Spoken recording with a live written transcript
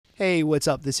Hey, what's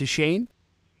up? This is Shane.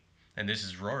 And this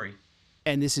is Rory.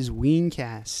 And this is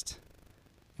Weencast.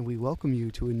 And we welcome you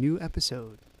to a new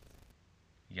episode.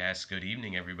 Yes, good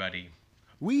evening, everybody.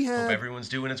 Hope everyone's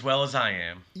doing as well as I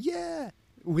am. Yeah.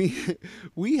 We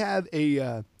have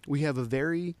a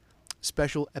very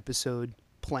special episode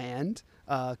planned.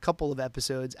 A couple of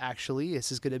episodes, actually.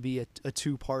 This is going to be a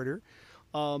two-parter.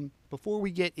 Before we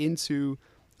get into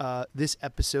this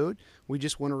episode, we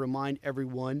just want to remind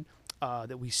everyone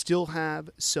that we still have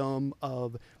some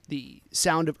of the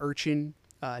Sound of Urchin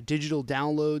digital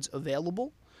downloads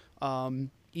available.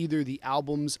 Either the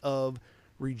albums of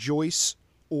Rejoice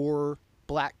or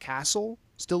Black Castle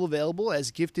still available as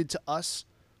gifted to us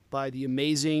by the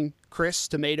amazing Chris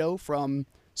Tomato from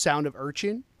Sound of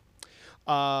Urchin.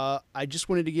 I just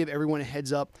wanted to give everyone a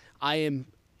heads up. I am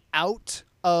out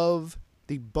of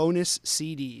the bonus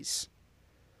CDs.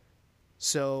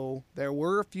 So there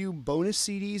were a few bonus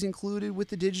CDs included with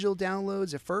the digital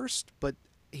downloads at first, but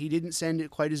he didn't send it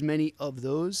quite as many of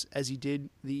those as he did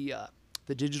the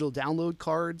digital download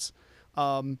cards.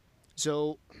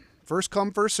 So first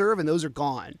come, first serve, and those are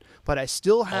gone. But I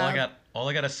still have... All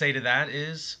I got to say to that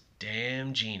is,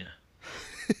 damn Gina.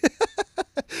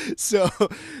 So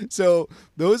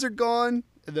those are gone.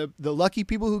 The lucky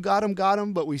people who got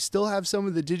them, but we still have some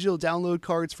of the digital download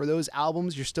cards for those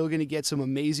albums. You're still going to get some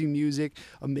amazing music,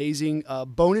 amazing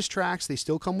bonus tracks. They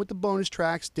still come with the bonus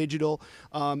tracks, digital,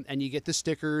 and you get the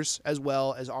stickers as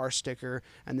well as our sticker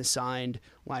and the signed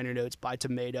liner notes by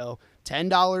Tomato.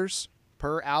 $10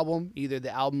 per album, either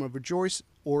the album of Rejoice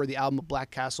or the album of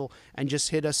Black Castle, and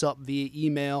just hit us up via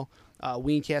email,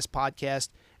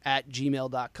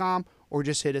 weencastpodcast@gmail.com, or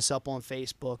just hit us up on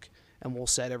Facebook, and we'll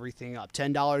set everything up.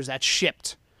 $10, that's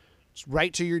shipped. It's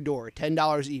right to your door.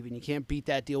 $10 even. You can't beat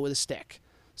that deal with a stick.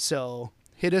 So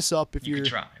hit us up if you're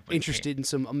interested in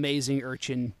some amazing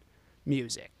Urchin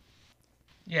music.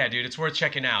 Yeah, dude, it's worth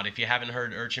checking out. If you haven't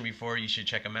heard Urchin before, you should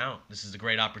check them out. This is a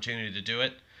great opportunity to do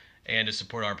it and to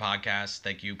support our podcast.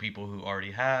 Thank you, people who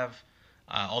already have.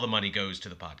 All the money goes to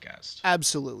the podcast.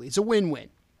 Absolutely. It's a win-win.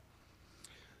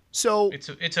 So it's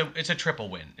a triple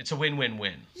win. It's a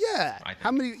win-win-win. Yeah.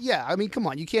 How many? Yeah. I mean, come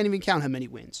on. You can't even count how many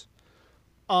wins.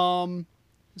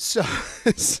 So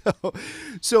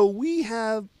we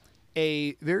have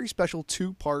a very special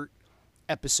two-part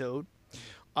episode.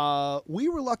 We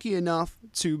were lucky enough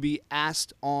to be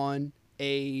asked on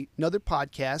another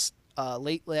podcast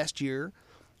late last year,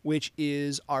 which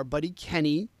is our buddy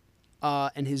Kenny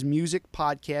and his music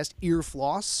podcast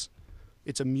Earfloss.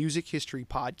 It's a music history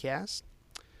podcast.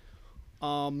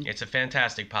 It's a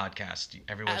fantastic podcast.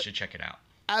 Everyone should check it out.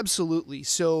 Absolutely.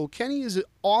 So Kenny is an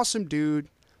awesome dude,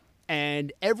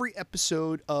 and every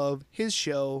episode of his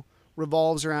show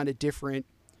revolves around a different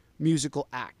musical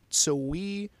act. So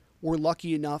we were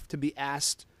lucky enough to be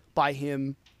asked by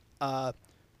him to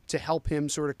help him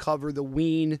sort of cover the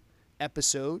Ween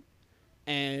episode,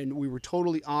 and we were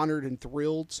totally honored and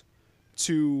thrilled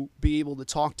to be able to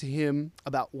talk to him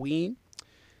about Ween.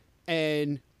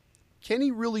 And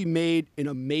Kenny really made an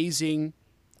amazing,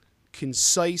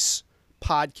 concise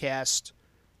podcast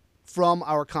from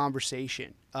our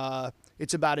conversation.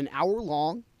 It's about an hour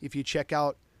long. If you check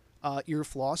out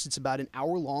Earfloss, it's about an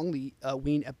hour long, the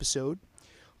Ween episode.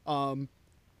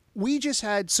 We just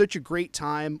had such a great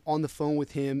time on the phone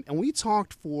with him, and we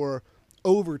talked for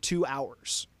over 2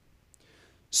 hours.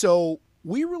 So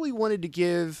we really wanted to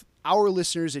give our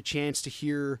listeners a chance to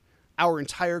hear our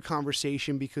entire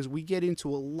conversation, because we get into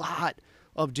a lot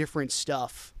of different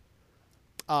stuff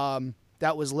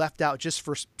that was left out just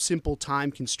for simple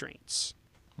time constraints.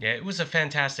 Yeah, it was a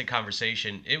fantastic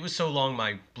conversation. It was so long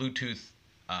my Bluetooth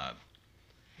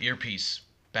earpiece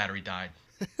battery died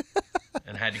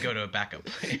and I had to go to a backup.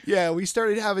 Yeah, we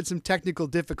started having some technical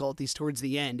difficulties towards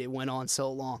the end. It went on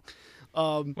so long.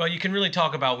 Well, you can really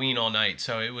talk about Ween all night,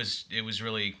 so it was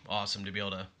really awesome to be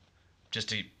able to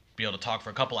talk for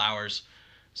a couple hours.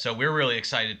 So we're really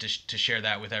excited to share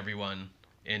that with everyone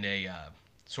in a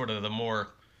sort of the more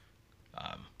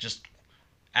just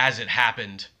as it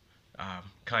happened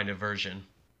kind of version.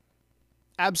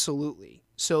 Absolutely.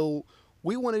 So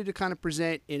we wanted to kind of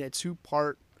present in a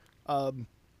two-part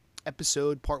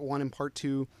episode, part one and part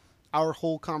two, our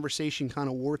whole conversation, kind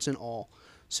of warts and all.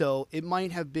 So it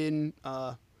might have been,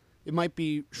 it might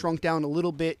be shrunk down a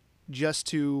little bit just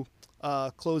to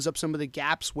close up some of the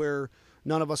gaps where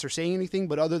none of us are saying anything.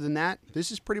 But other than that,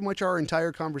 this is pretty much our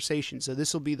entire conversation. So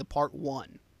this will be the part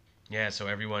one. Yeah, so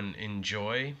everyone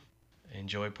enjoy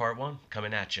part one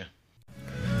coming at you.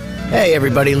 Hey,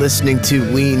 everybody listening to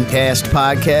Weencast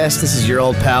Podcast. This is your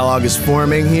old pal August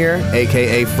Forming here,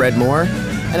 a.k.a. Fred Moore.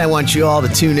 And I want you all to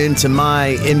tune in to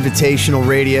my invitational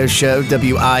radio show,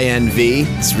 WINV.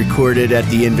 It's recorded at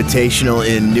the Invitational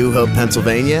in New Hope,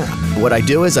 Pennsylvania. What I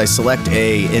do is I select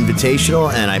a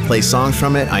invitational and I play songs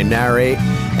from it. I narrate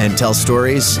and tell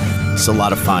stories. It's a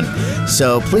lot of fun.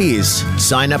 So please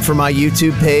sign up for my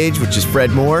YouTube page, which is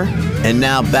Fred Moore. And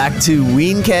now back to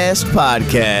Weencast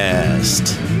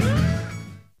Podcast.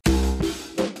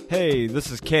 Hey, this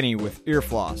is Kenny with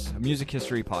Earfloss, a music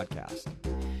history podcast.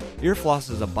 Earfloss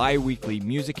is a bi-weekly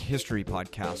music history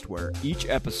podcast where each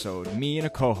episode, me and a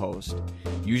co-host,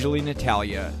 usually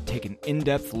Natalia, take an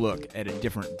in-depth look at a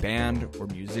different band or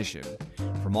musician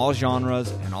from all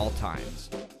genres and all times.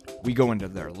 We go into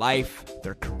their life,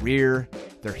 their career,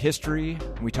 their history,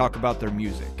 and we talk about their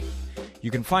music. You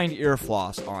can find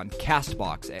Earfloss on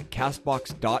CastBox at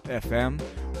castbox.fm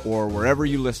or wherever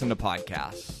you listen to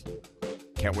podcasts.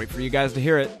 Can't wait for you guys to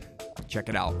hear it. Check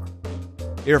it out.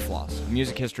 Earfloss, a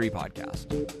music history podcast.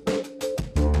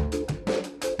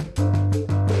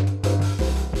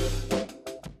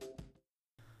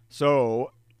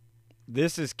 So,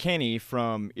 this is Kenny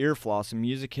from Earfloss, a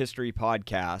music history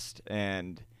podcast,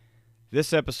 and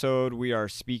this episode we are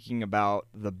speaking about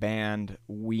the band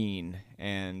Ween,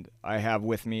 and I have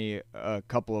with me a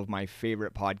couple of my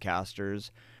favorite podcasters,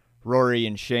 Rory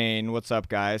and Shane. What's up,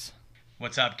 guys?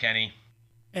 What's up, Kenny?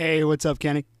 Hey, what's up,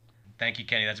 Kenny? Thank you,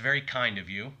 Kenny. That's very kind of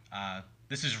you.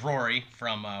 This is Rory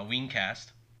from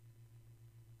Weencast.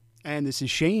 And this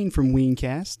is Shane from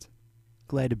Weencast.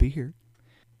 Glad to be here.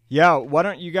 Yeah, why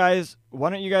don't you guys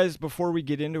before we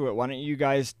get into it, why don't you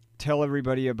guys tell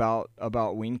everybody about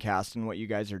Weencast and what you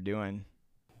guys are doing?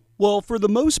 Well, for the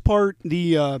most part,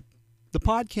 the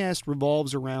podcast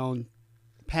revolves around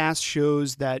past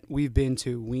shows that we've been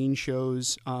to, Ween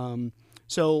shows.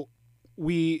 So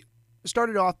we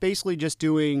started off basically just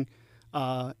doing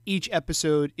each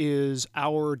episode is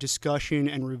our discussion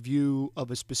and review of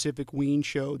a specific Ween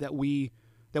show that we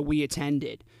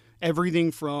attended. Everything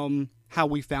from how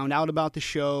we found out about the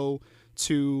show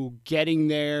to getting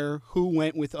there, who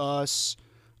went with us,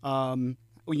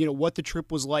 what the trip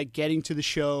was like getting to the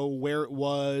show, where it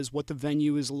was, what the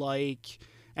venue is like,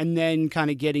 and then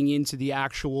kind of getting into the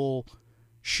actual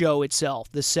show itself,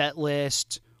 the set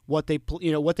list, what they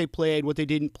played, what they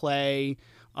didn't play,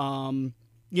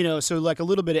 so like a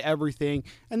little bit of everything.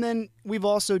 And then we've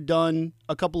also done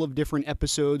a couple of different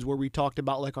episodes where we talked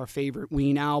about like our favorite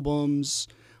Ween albums,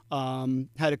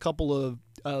 had a couple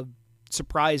of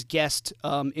surprise guest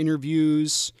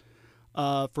interviews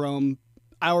from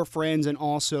our friends and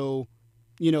also,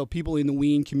 people in the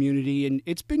Ween community. And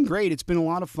it's been great. It's been a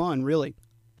lot of fun, really.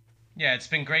 Yeah, it's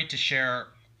been great to share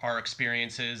our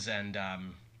experiences and,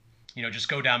 just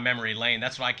go down memory lane.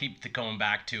 That's what I keep going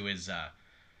back to is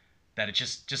that it's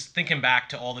just thinking back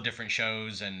to all the different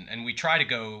shows. And we try to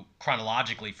go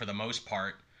chronologically for the most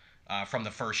part from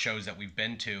the first shows that we've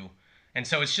been to. And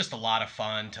so it's just a lot of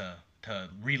fun to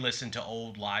re-listen to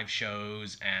old live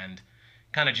shows and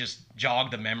kind of just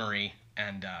jog the memory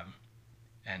and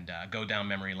go down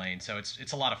memory lane. So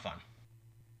it's a lot of fun.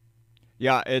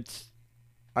 Yeah,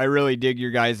 I really dig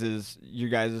your guys's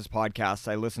podcast.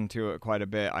 I listen to it quite a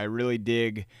bit. I really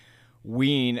dig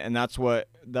Ween, and that's what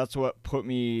put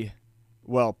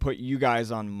you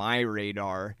guys on my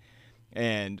radar.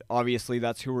 And obviously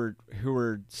that's who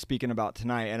we're speaking about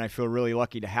tonight, and I feel really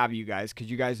lucky to have you guys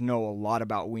because you guys know a lot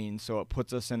about Ween, so it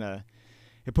puts us in a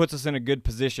good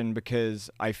position because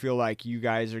I feel like you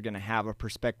guys are going to have a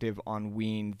perspective on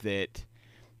Ween that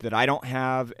I don't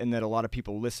have and that a lot of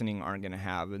people listening aren't going to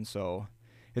have, and so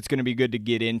it's going to be good to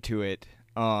get into it.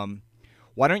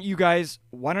 Why don't you guys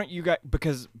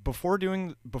because before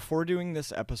doing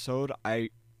this episode, I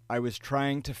was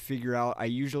trying to figure out, I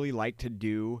usually like to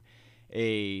do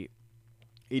a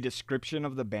description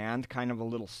of the band, kind of a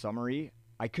little summary.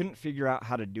 I couldn't figure out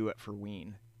how to do it for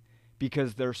Ween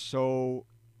because they're so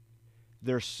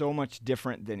much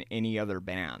different than any other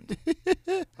band.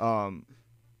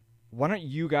 Why don't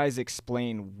you guys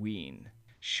explain Ween?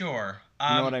 Sure.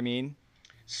 You know what I mean?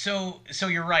 So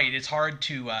you're right. It's hard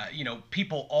to,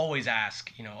 people always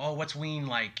ask, oh, what's Ween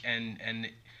like? And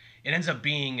it ends up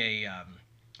being a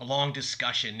long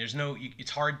discussion. It's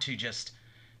hard to just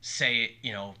say,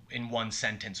 in one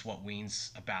sentence what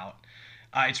Ween's about.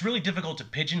 It's really difficult to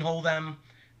pigeonhole them.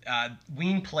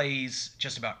 Ween plays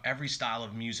just about every style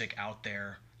of music out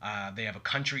there. They have a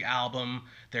country album.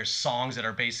 There's songs that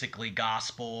are basically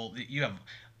gospel. You have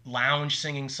lounge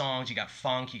singing songs. You got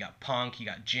funk. You got punk. You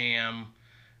got jam,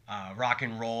 rock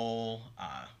and roll,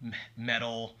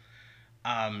 metal.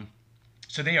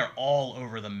 So they are all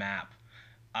over the map.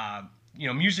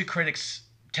 Music critics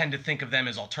tend to think of them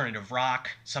as alternative rock.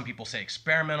 Some people say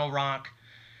experimental rock.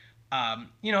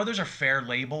 Those are fair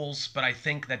labels, but I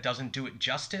think that doesn't do it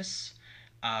justice.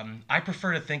 I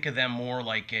prefer to think of them more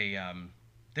like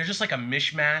they're just like a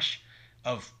mishmash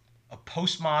of a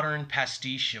postmodern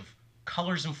pastiche of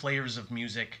colors and flavors of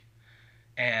music,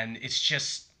 and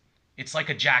it's like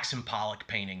a Jackson Pollock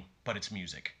painting, but it's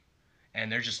music,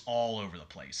 and they're just all over the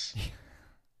place.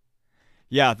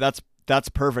 Yeah, that's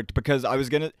perfect, because I was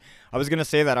gonna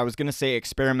say that. I was gonna say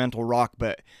experimental rock,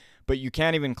 but you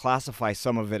can't even classify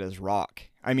some of it as rock.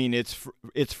 I mean, it's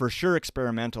for sure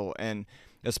experimental, and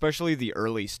especially the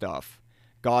early stuff,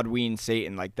 Godween,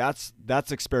 Satan, like that's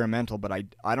experimental, but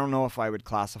I don't know if I would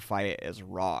classify it as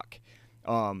rock.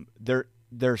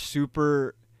 They're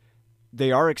super,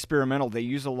 they are experimental. They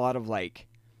use a lot of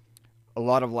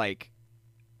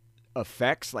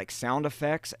effects, like sound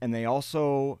effects, and they're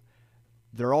also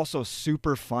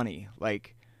super funny.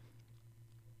 Like,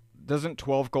 doesn't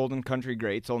 12 Golden Country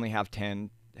Greats only have 10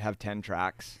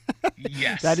 tracks?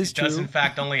 Yes, That is it does true. in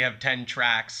fact only have 10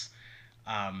 tracks,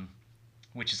 um,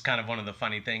 which is kind of one of the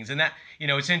funny things. And that,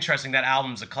 it's interesting. That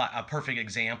album's a perfect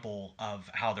example of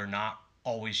how they're not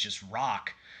always just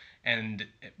rock. And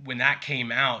when that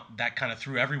came out, that kind of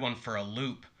threw everyone for a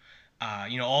loop.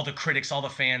 All the critics, all the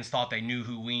fans thought they knew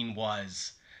who Ween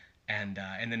was, and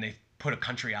then they put a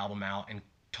country album out and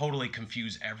totally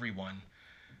confuse everyone,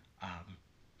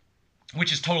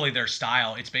 which is totally their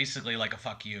style. It's basically like a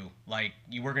fuck you. Like,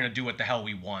 we're gonna do what the hell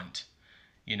we want,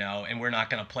 and we're not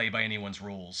gonna play by anyone's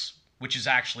rules, which is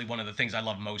actually one of the things I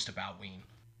love most about Ween.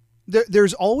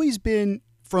 There's always been,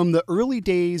 from the early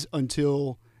days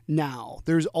until now,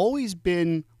 there's always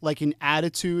been like an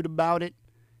attitude about it.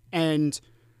 And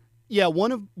yeah,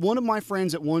 one of my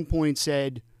friends at one point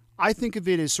said, I think of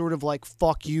it as sort of like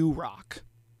fuck you rock.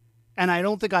 And I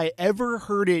don't think I ever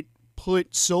heard it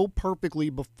put so perfectly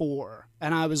before.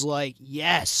 And I was like,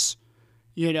 yes,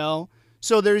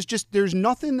 So there's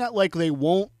nothing that like they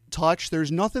won't touch.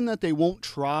 There's nothing that they won't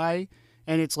try.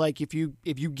 And it's like, if you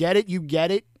get it, you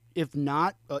get it. If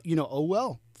not, oh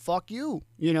well, fuck you.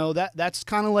 That's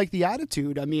kind of like the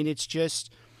attitude. I mean, it's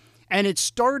just, and it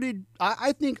started,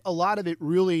 I think a lot of it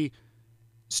really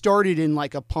started in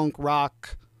like a punk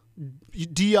rock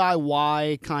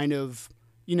DIY kind of,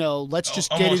 let's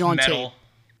just get it Almost on metal. tape.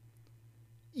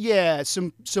 Yeah,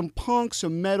 some punk,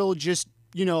 some metal, just,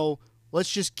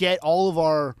 let's just get all of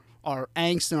our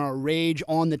angst and our rage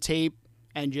on the tape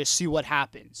and just see what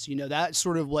happens. That's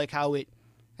sort of like how it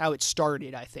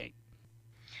started, I think.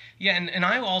 Yeah, and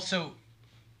I also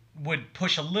would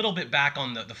push a little bit back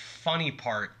on the funny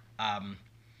part,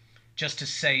 just to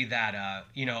say that,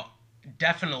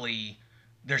 definitely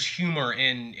there's humor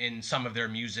in some of their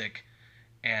music,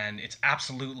 and it's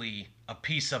absolutely a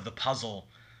piece of the puzzle.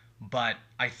 But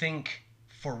I think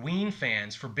for Ween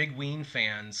fans, for big Ween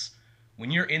fans, when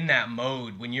you're in that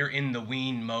mode, when you're in the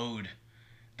Ween mode,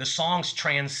 the songs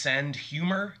transcend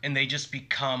humor, and they just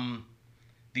become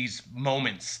these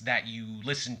moments that you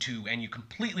listen to and you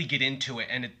completely get into it,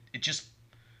 and it just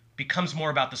becomes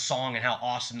more about the song and how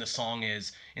awesome the song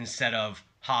is, instead of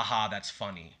haha, that's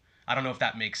funny. I don't know if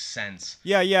that makes sense.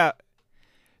 Yeah, yeah.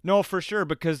 No, for sure,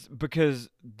 because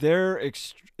they're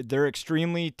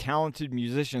extremely talented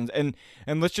musicians, and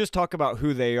let's just talk about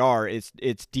who they are.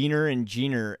 It's Diener and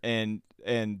Jeaner, and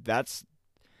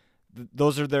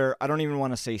those are their, I don't even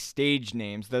want to say stage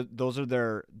names. Those are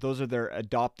their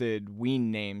adopted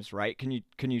Ween names, right? Can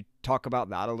you talk about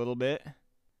that a little bit?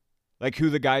 Like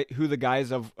who the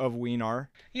guys of Ween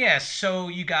are? Yeah, so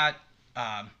you got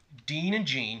Dean and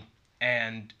Gene,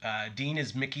 and Dean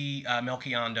is Mickey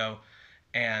Melchiondo,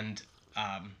 and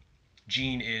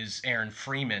Gene is Aaron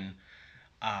Freeman.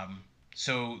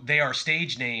 So they are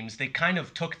stage names. They kind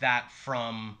of took that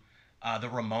from the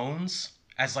Ramones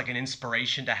as like an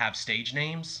inspiration to have stage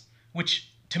names,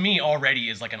 which to me already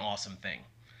is like an awesome thing.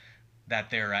 That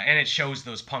they're and it shows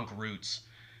those punk roots.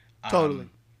 Totally.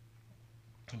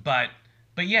 But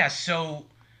yeah, so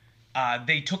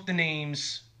they took the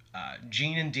names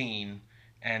Gene and Dean,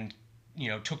 and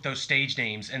took those stage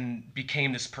names and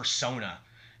became this persona.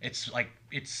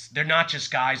 They're not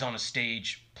just guys on a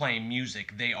stage playing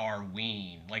music. They are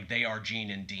Ween. Like, they are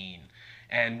Gene and Dean.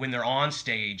 And when they're on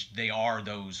stage, they are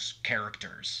those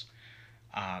characters.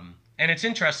 And it's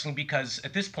interesting because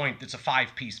at this point, it's a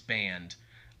 5-piece band.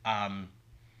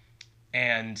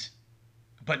 And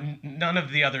but none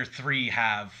of the other 3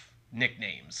 have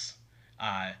nicknames.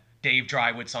 Dave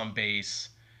Drywitz on bass,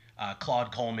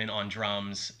 Claude Coleman on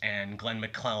drums, and Glenn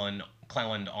McClelland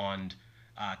on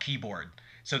keyboard.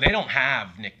 So they don't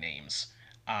have nicknames.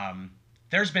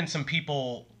 There's been some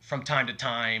people from time to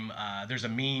time. There's a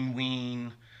Mean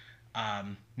Ween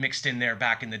mixed in there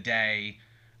back in the day.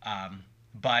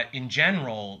 But in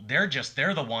general, they're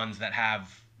the ones that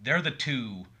they're the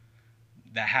two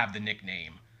that have the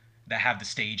nickname, that have the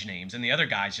stage names, and the other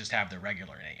guys just have their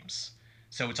regular names.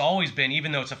 So it's always been,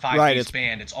 even though it's a Right. five-piece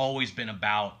band, it's always been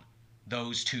about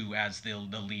those two as the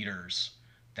leaders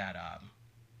that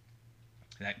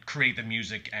that create the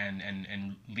music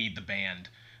and lead the band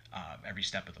every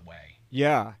step of the way.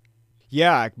 Yeah.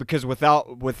 Yeah, because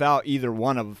without either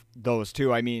one of those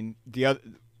two, I mean,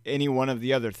 any one of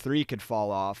the other three could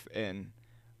fall off, and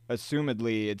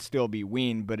assumedly it'd still be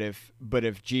Ween. But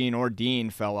if Gene or Dean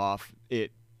fell off,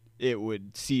 it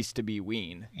would cease to be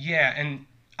Ween. Yeah, and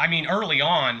I mean early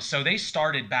on, so they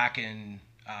started back in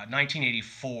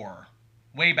 1984,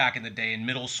 way back in the day in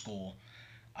middle school.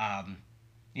 Um,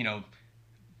 you know,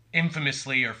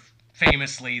 infamously or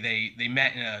famously, they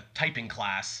met in a typing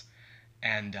class,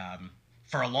 and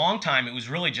for a long time it was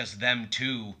really just them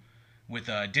two with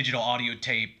a digital audio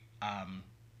tape,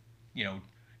 you know,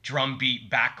 drum beat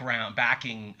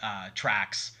backing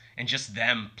tracks, and just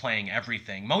them playing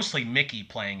everything. Mostly Mickey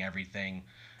playing everything,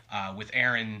 with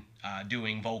Aaron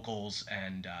doing vocals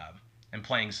and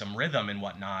playing some rhythm and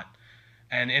whatnot.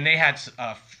 And they had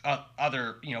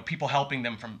other, you know, people helping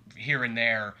them from here and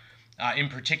there. In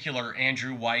particular,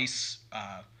 Andrew Weiss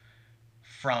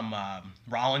from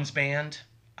Rollins Band.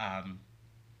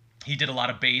 He did a lot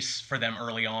of bass for them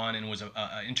early on and was an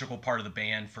integral part of the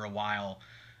band for a while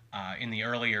in the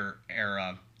earlier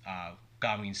era,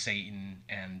 God Satan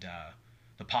and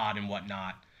the Pod and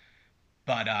whatnot.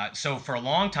 But so for a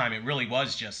long time, it really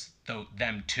was just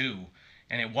them two.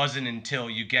 And it wasn't until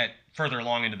you get further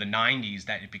along into the 90s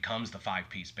that it becomes the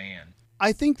five-piece band.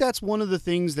 I think that's one of the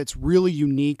things that's really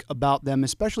unique about them,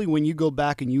 especially when you go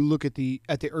back and you look at the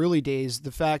early days,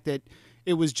 the fact that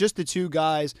it was just the two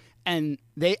guys and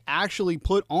they actually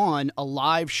put on a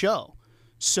live show.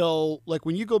 So like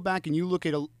when you go back and you look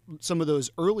at some of those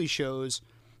early shows,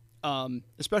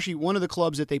 especially one of the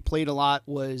clubs that they played a lot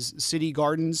was City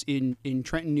Gardens in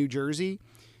Trenton, New Jersey.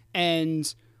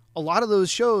 And a lot of those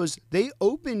shows, they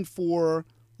opened for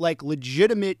like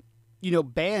legitimate, you know,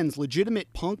 bands,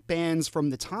 legitimate punk bands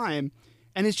from the time.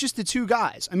 And it's just the two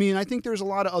guys. I mean, I think there's a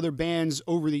lot of other bands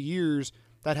over the years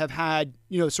that have had,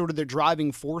 you know, sort of their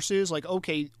driving forces. Like,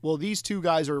 okay, well, these two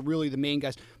guys are really the main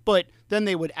guys. But then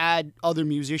they would add other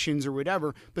musicians or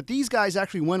whatever. But these guys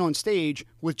actually went on stage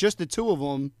with just the two of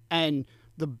them and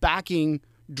the backing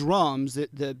drums,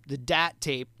 the DAT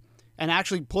tape, and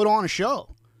actually put on a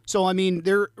show. So, I mean,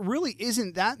 there really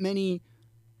isn't that many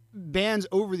bands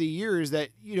over the years that,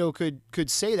 you know, could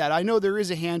say that. I know there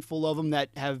is a handful of them that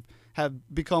have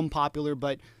become popular,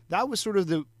 but that was sort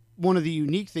of one of the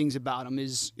unique things about them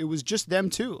is it was just them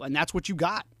two, and that's what you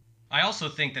got. I also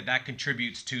think that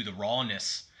contributes to the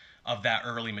rawness of that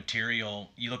early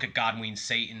material. You look at Godween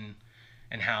Satan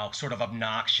and how sort of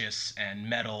obnoxious and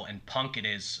metal and punk it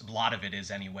is. A lot of it is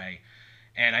anyway.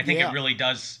 And I think it really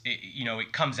does, you know,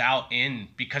 it comes out in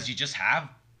because you just have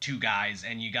two guys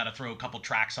and you got to throw a couple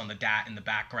tracks on the DAT in the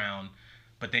background,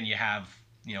 but then you have,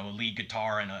 you know, a lead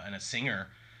guitar and a singer.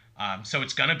 So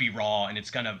it's going to be raw and it's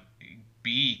going to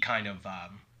be kind of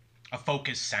a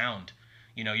focused sound.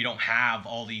 You know, you don't have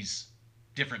all these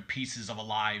different pieces of a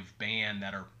live band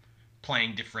that are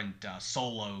playing different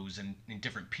solos and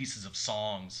different pieces of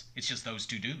songs. It's just those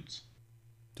two dudes.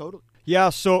 Totally. Yeah.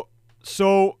 So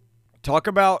talk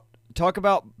about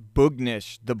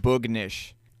Boognish, the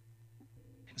Boognish.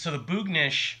 So the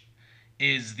Boognish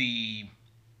is the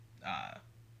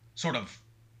sort of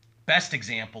best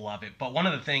example of it. But one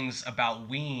of the things about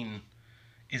Ween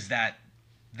is that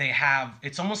they have,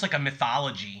 it's almost like a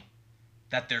mythology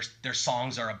that their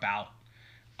songs are about.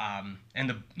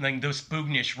 And those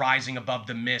Boognish rising above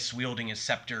the mist, wielding a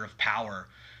scepter of power,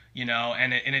 you know,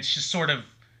 and it's just sort of,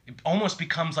 it almost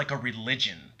becomes like a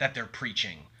religion that they're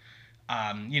preaching.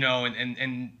 You know,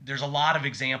 and there's a lot of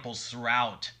examples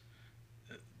throughout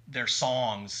their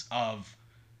songs of,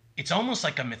 it's almost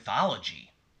like a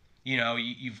mythology. You know,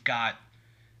 you've got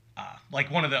like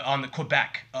on the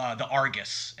Quebec, the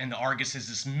Argus, and the Argus is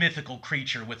this mythical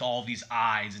creature with all these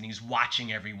eyes, and he's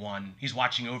watching everyone. He's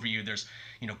watching over you. There's,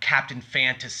 you know, Captain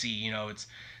Fantasy. You know,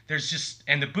 there's just,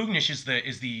 and the Boognish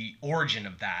is the origin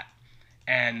of that,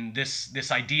 and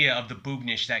this idea of the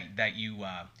Boognish that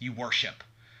you worship.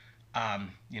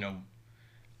 You know,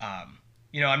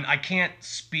 I can't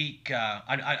speak.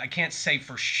 I can't say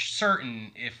for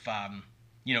certain if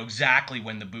you know exactly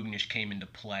when the Boognish came into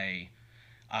play.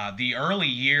 The early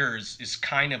years is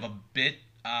kind of a bit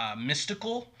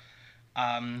mystical.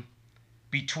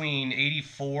 Between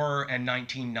 84 and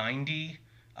 1990.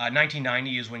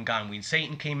 1990 is when Gone Ween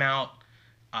Satan came out,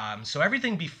 So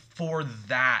everything before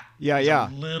that Yeah, is yeah.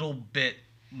 a little bit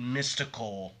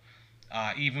mystical,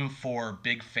 even for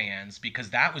big fans, because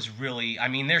that was really, I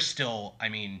mean, they're still, I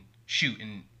mean, shoot,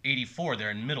 in '84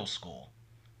 they're in middle school,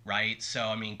 right? So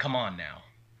I mean, come on now.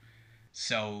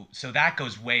 So that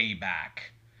goes way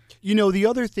back. The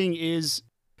other thing is,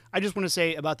 I just want to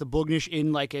say about the Boognish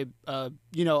in like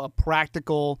a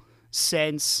practical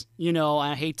sense.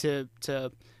 I hate to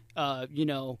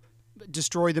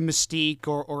destroy the mystique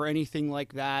or anything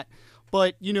like that.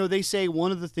 But they say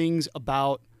one of the things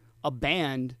about a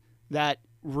band that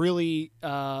really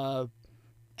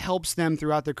helps them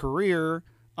throughout their career,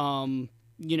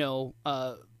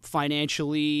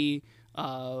 financially,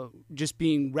 just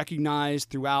being recognized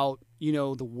throughout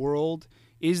the world,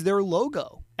 is their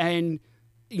logo. And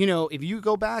if you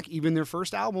go back, even their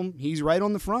first album, he's right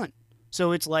on the front.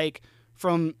 So it's like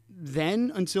from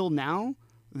then until now,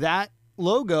 that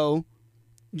logo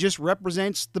just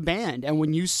represents the band. And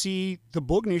when you see the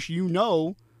Boognish,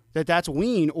 that that's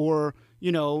Ween. Or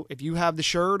if you have the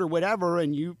shirt or whatever,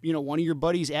 and one of your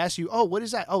buddies asks you, "Oh, what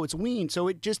is that?" "Oh, it's Ween." So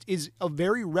it just is a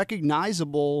very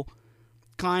recognizable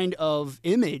kind of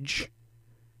image,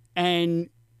 and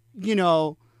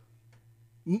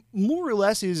more or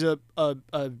less is a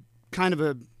kind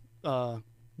of a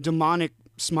demonic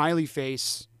smiley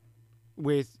face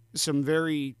with some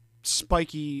very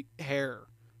spiky hair.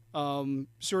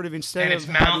 Sort of instead And of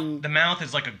its having, mouth, the mouth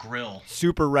is like a grill.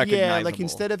 Super recognizable. yeah, like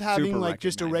instead of having Super like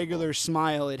just a recognizable. regular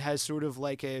smile, it has sort of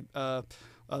like a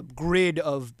grid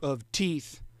of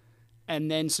teeth,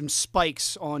 and then some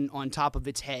spikes on top of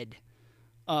its head.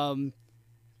 Yeah,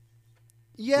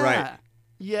 Right.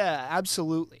 yeah,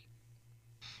 absolutely.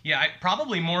 Yeah,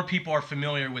 probably more people are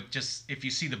familiar with just, if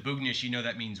you see the Boognish,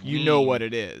 that means You Ween, know what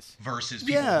it is. versus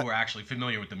people Yeah. who are actually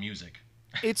familiar with the music.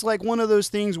 It's like one of those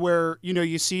things where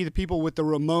you see the people with the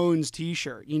Ramones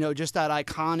T-shirt, just that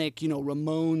iconic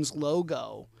Ramones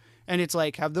logo, and it's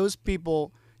like, have those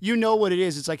people, what it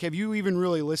is? It's like, have you even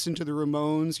really listened to the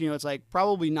Ramones? It's like,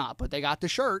 probably not, but they got the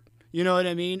shirt. You know what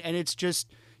I mean? And it's just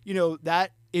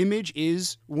that image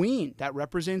is Ween, that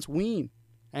represents Ween,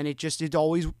 and it's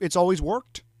always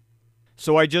worked.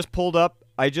 So I just pulled up.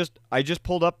 I just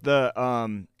pulled up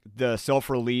the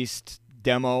self-released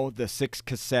demo, the 6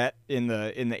 cassette in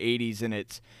the 80s, and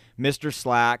it's Mr.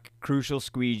 Slack, Crucial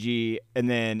Squeegee, and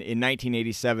then in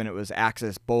 1987 it was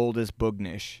Axis Bold as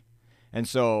Boognish, and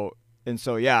so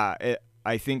yeah,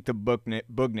 I think the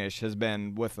Boognish has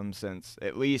been with them since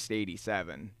at least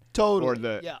 '87. Totally. Or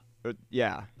the yeah.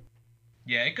 Yeah.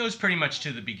 Yeah, it goes pretty much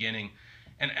to the beginning.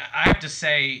 And I have to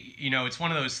say, it's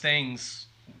one of those things.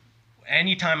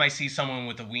 Anytime I see someone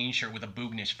with a Ween shirt with a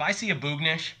Boognish, if I see a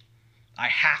Boognish, I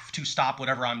have to stop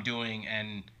whatever I'm doing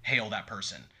and hail that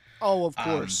person. Oh, of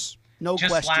course. No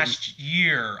Just question. last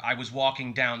year, I was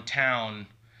walking downtown,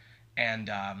 and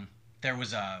there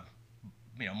was a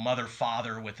mother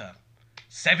father with a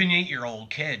 7-8-year-old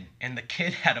kid, and the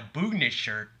kid had a Boognish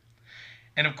shirt,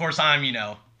 and of course I'm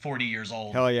 40 years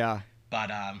old. Hell yeah. But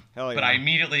Hell but yeah. I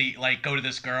immediately go to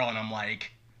this girl and I'm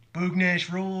like,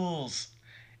 Boognish rules.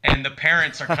 And the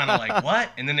parents are kind of like, what?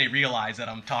 And then they realize that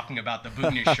I'm talking about the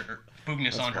Boognish shirt,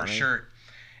 Boognish on her funny. shirt.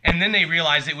 And then they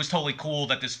realized it was totally cool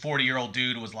that this 40-year-old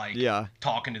dude was like Yeah.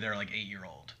 talking to their like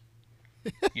 8-year-old.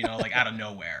 Like out of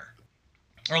nowhere.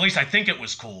 Or at least I think it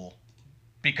was cool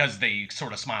because they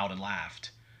sort of smiled and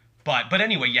laughed. But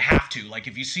anyway, you have to. Like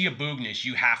if you see a Boognish,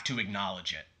 you have to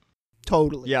acknowledge it.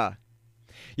 Totally. Yeah.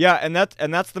 Yeah, and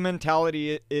that's the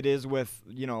mentality it is with,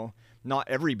 not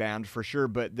every band for sure,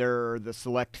 but there are the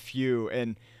select few,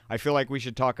 and I feel like we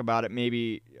should talk about it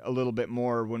maybe a little bit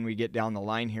more when we get down the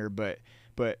line here, but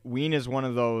Ween is one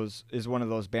of those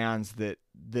bands that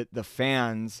the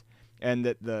fans and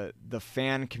that the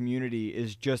fan community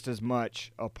is just as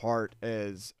much a part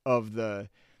as of the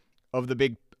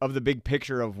big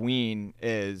picture of Ween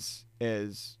as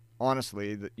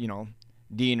honestly,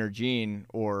 Dean or Gene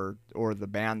or the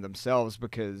band themselves,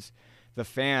 because the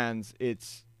fans,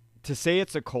 to say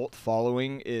it's a cult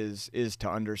following is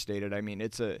to understate it. I mean,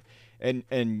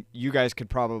 and you guys could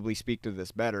probably speak to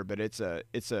this better, but it's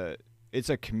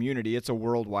a community. It's a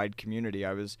worldwide community.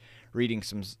 I was reading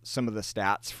some of the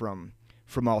stats from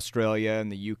Australia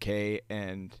and the UK,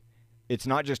 and it's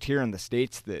not just here in the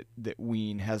States that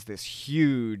Ween has this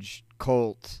huge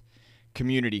cult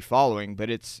community following, but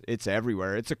it's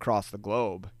everywhere. It's across the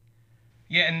globe.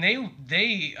 Yeah, and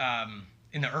they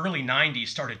in the early '90s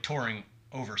started touring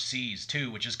overseas too,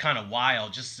 which is kind of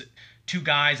wild. Just two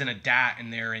guys and a DAT,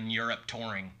 and they're in Europe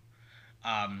touring,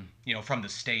 from the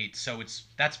States. So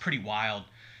that's pretty wild.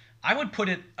 I would put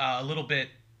it a little bit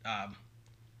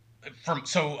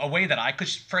so a way that I could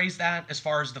phrase that as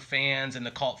far as the fans and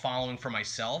the cult following for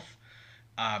myself,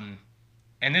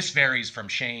 and this varies from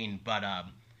Shane, but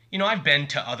I've been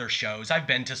to other shows. I've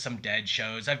been to some Dead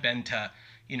shows. I've been to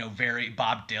very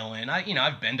Bob Dylan.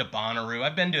 I've been to Bonnaroo.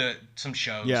 I've been to some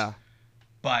shows. Yeah.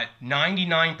 But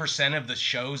 99% of the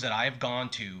shows that I've gone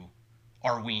to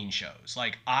are Ween shows.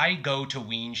 Like, I go to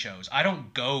Ween shows. I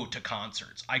don't go to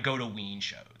concerts. I go to Ween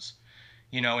shows.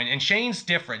 And Shane's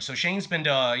different. So Shane's been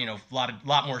to a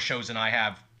lot more shows than I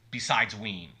have besides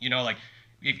Ween. Like,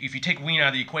 if you take Ween out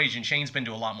of the equation, Shane's been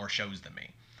to a lot more shows than me.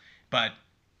 But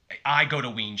I go to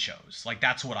Ween shows. Like,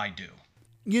 that's what I do.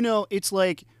 It's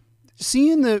like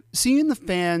seeing the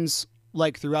fans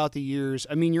like throughout the years.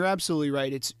 I mean, you're absolutely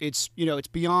right. It's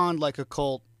beyond like a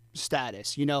cult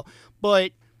status,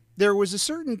 but there was a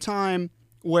certain time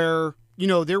where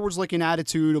there was like an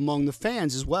attitude among the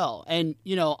fans as well. And,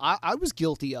 I was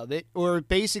guilty of it. Or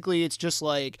basically it's just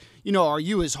like, are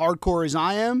you as hardcore as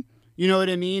I am? You know what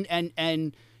I mean?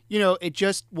 And it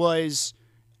just was,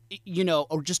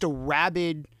 or just a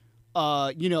rabid,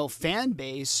 fan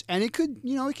base. And it could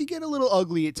get a little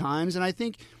ugly at times. And I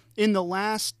think in the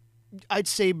last, I'd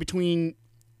say between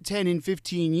 10 and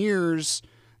 15 years,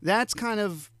 that's kind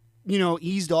of,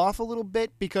 eased off a little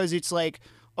bit, because it's like,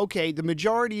 okay, the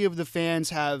majority of the fans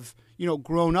have,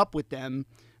 grown up with them.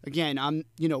 Again,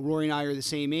 Rory and I are the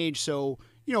same age, so,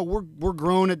 we're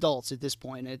grown adults at this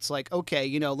point. It's like,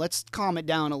 okay, let's calm it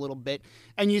down a little bit.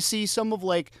 And you see some of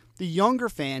like the younger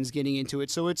fans getting into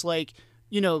it. So it's like,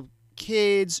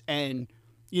 kids and,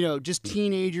 just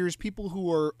teenagers, people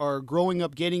who are growing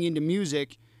up getting into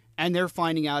music, and they're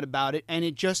finding out about it, and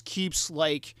it just keeps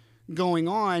like going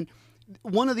on.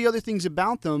 One of the other things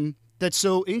about them that's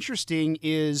so interesting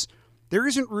is there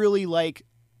isn't really like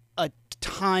a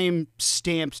time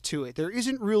stamped to it. There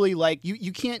isn't really like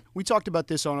you can't, we talked about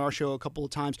this on our show a couple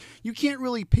of times, you can't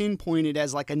really pinpoint it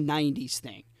as like a 90s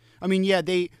thing. I mean, yeah,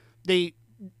 they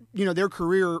their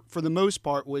career for the most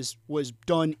part was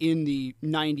done in the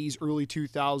 90s, early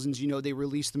 2000s. They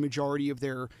released the majority of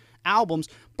their albums,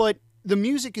 but the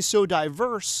music is so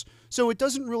diverse, so it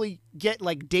doesn't really get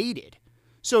like dated.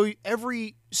 So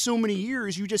every so many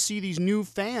years, you just see these new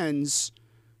fans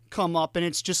come up, and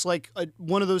it's just like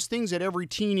one of those things that every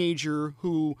teenager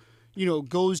who,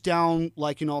 goes down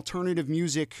like an alternative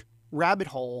music rabbit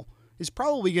hole is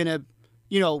probably going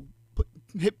to,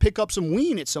 pick up some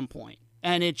Ween at some point.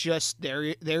 And it just, there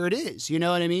it is. You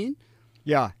know what I mean?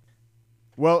 Yeah.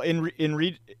 Well, in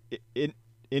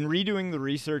redoing the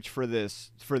research for this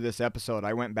episode,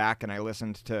 I went back and I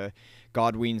listened to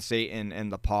God, Ween, Satan,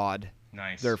 and The Pod.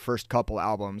 Nice. Their first couple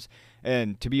albums,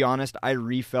 and to be honest, I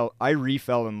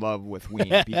refell in love with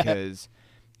Ween because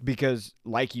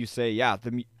like you say, yeah,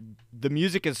 the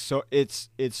music is so it's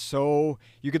so,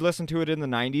 you could listen to it in the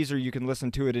 90s or you can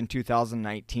listen to it in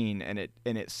 2019, and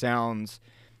it sounds,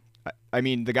 I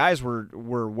mean, the guys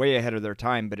were way ahead of their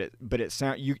time, but it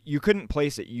sound, you couldn't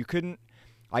place it.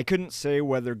 I couldn't say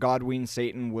whether God, Ween,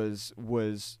 Satan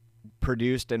was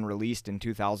produced and released in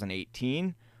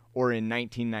 2018 or in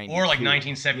 1992. Or like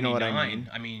 1979. You know what I mean?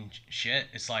 I mean, shit,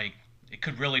 it's like, it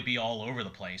could really be all over the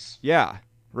place. Yeah,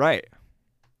 right.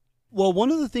 Well,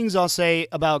 one of the things I'll say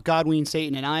about God, Ween,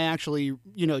 Satan, and I actually,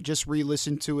 just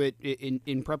re-listened to it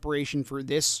in preparation for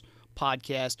this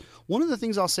podcast. One of the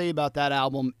things I'll say about that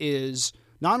album is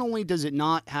not only does it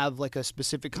not have like a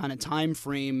specific kind of time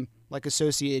frame like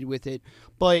associated with it,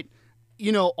 but,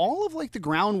 all of like the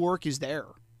groundwork is there.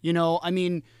 I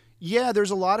mean, yeah,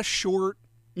 there's a lot of short,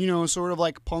 sort of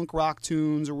like punk rock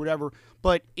tunes or whatever,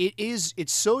 but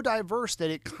it's so diverse that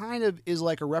it kind of is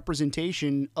like a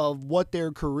representation of what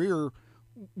their career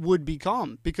would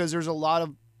become, because there's a lot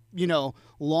of,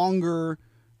 longer,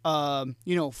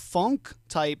 funk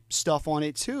type stuff on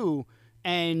it too.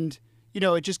 And,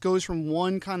 it just goes from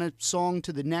one kind of song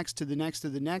to the next, to the next, to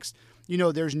the next.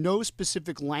 There's no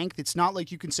specific length. It's not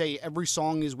like you can say every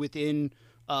song is within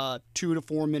 2 to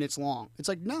 4 minutes long. It's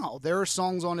like, no, there are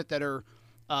songs on it that are,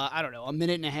 I don't know, a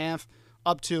minute and a half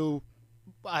up to,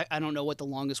 I don't know what the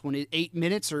longest one is, 8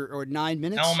 minutes or 9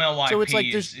 minutes. LMLYP so it's like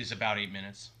is about 8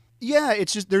 minutes. Yeah,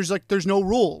 it's just, there's no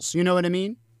rules. You know what I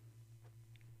mean?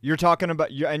 You're talking about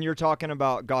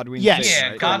God, Ween, yes. Satan. Yeah,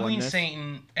 right? God, Ween,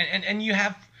 Satan, and you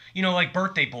have, like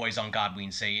Birthday Boys on God,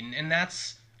 Ween, Satan, and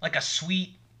that's like a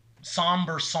sweet,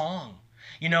 somber song.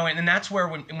 And that's where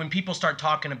when people start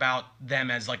talking about them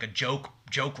as like a joke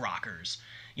rockers,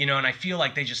 and I feel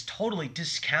like they just totally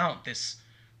discount this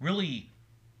really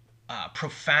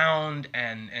profound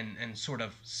and sort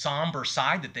of somber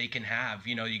side that they can have.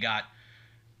 You got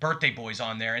Birthday Boys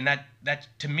on there, and that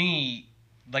to me,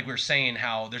 like we were saying,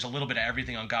 how there's a little bit of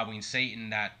everything on God, Ween, Satan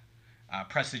that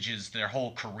presages their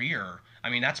whole career. I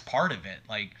mean, that's part of it.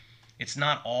 Like, it's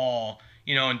not all,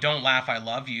 and Don't Laugh, I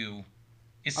Love You.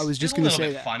 I was just a going to little say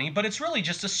bit that. funny, but it's really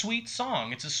just a sweet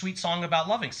song. It's a sweet song about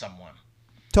loving someone.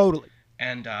 Totally.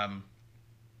 And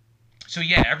so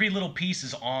yeah, every little piece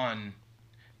is on.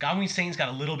 Godwin Satan's got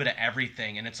a little bit of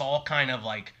everything, and it's all kind of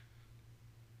like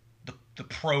the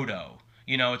proto.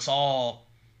 It's all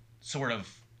sort of,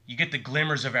 you get the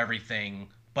glimmers of everything,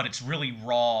 but it's really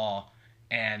raw,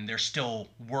 and they're still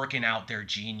working out their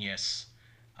genius.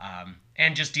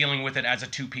 And just dealing with it as a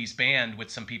two-piece band with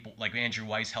some people like Andrew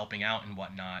Weiss helping out and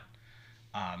whatnot.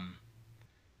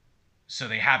 So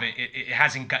they have it.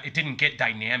 It didn't get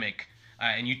dynamic.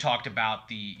 And you talked about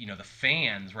the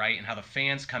fans, right, and how the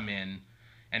fans come in,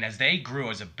 and as they grew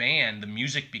as a band, the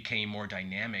music became more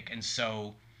dynamic, and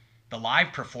so the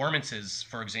live performances,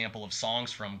 for example, of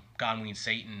songs from Godwin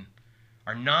Satan,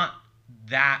 are not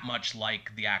that much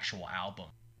like the actual album.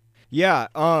 Yeah,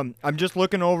 I'm just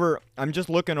looking over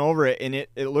it, and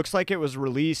it looks like it was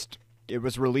released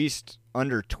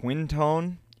under Twin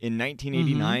Tone in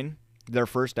 1989, their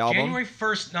first album. January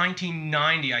 1st,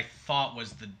 1990, I thought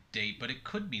was the date, but it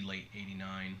could be late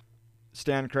 89.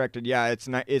 Stand corrected. Yeah, it's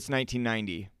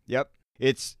 1990. Yep.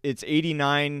 It's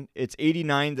 89. It's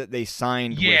 89 that they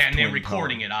signed. Yeah, and they're Twin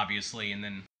recording Tone. it obviously, and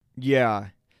then. Yeah.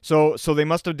 So they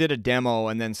must have did a demo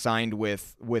and then signed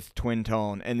with Twin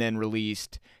Tone and then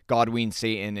released Godwin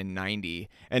Satan in 90.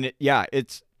 And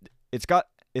it's got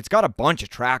a bunch of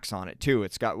tracks on it too.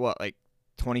 It's got what, like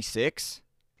 26?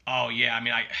 Oh yeah, I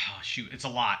mean, shoot, it's a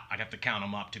lot. I'd have to count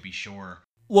them up to be sure.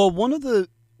 Well, one of the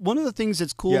things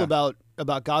that's cool about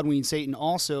Godwin Satan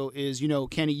also is,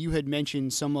 Kenny, you had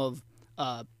mentioned some of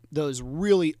those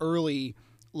really early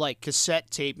like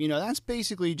cassette tape. That's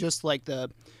basically just like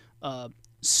the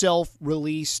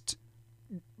self-released,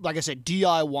 like I said,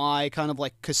 DIY kind of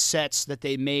like cassettes that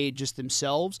they made just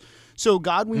themselves. So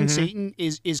Godwin Satan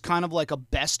is kind of like a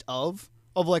best of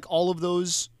like all of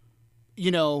those,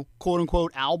 quote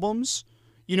unquote albums.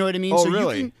 You know what I mean? Oh, so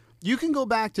really? You can go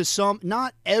back to some,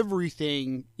 not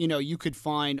everything, you could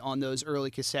find on those early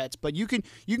cassettes, but you can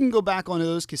go back on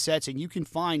those cassettes and you can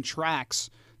find tracks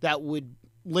that would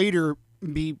later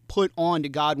be put on to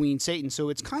Godwin Satan. So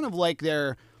it's kind of like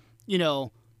their,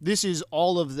 this is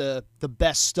all of the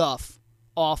best stuff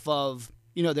off of,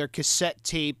 their cassette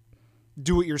tape,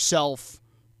 do-it-yourself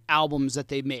albums that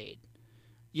they made,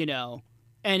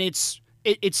 and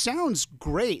it sounds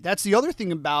great. That's the other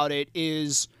thing about it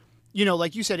is,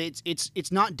 like you said,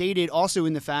 it's not dated also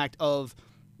in the fact of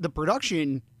the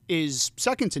production is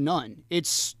second to none.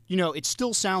 It's, it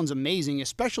still sounds amazing,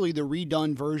 especially the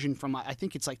redone version from, I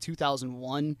think it's like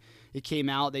 2001 it came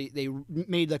out. They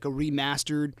made like a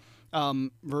remastered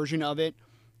version of it.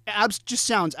 Just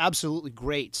sounds absolutely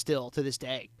great still to this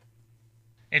day.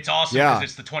 It's awesome because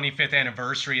it's the 25th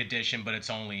anniversary edition, but it's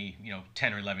only,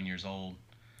 10 or 11 years old.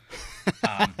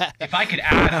 If I could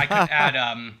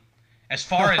add, as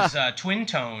far as Twin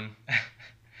Tone,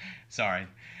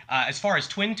 as far as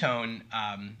Twin Tone,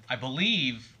 I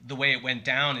believe the way it went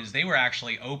down is they were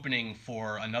actually opening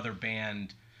for another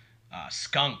band,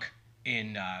 Skunk,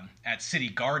 at City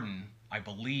Garden, I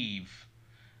believe.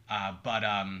 But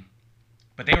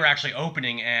they were actually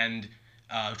opening, and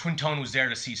Twin Tone was there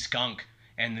to see Skunk,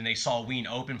 and then they saw Ween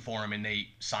open for him, and they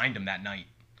signed him that night.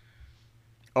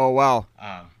 Oh, wow.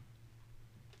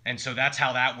 And so that's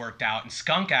how that worked out. And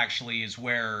Skunk actually is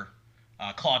where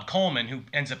Claude Coleman, who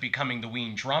ends up becoming the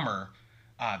Ween drummer,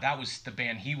 that was the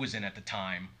band he was in at the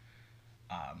time.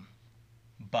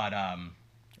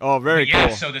 Oh, very yeah,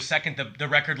 cool. So the second the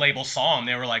record label saw him,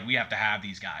 they were like, we have to have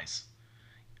these guys.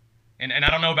 And I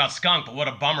don't know about Skunk, but what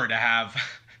a bummer to have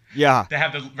to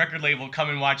have the record label come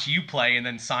and watch you play and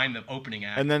then sign the opening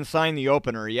act. And then sign the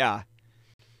opener, yeah.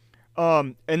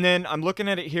 And then I'm looking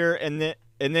at it here, and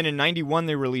then in '91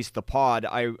 they released the Pod.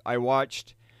 I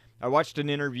watched an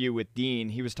interview with Dean.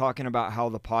 He was talking about how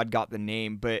the Pod got the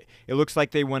name, but it looks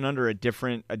like they went under a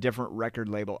different record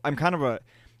label. I'm kind of a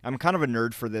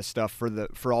nerd for this stuff, for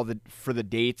the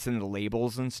dates and the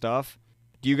labels and stuff.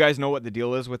 Do you guys know what the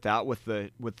deal is with that? With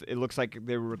it looks like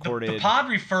they were recorded. The Pod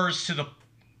refers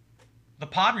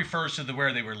to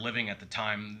where they were living at the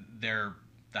time. The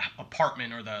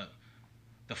apartment or the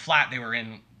flat they were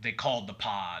in, they called the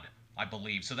Pod, I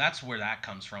believe. So that's where that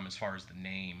comes from as far as the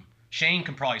name. Shane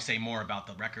can probably say more about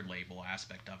the record label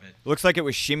aspect of it. Looks like it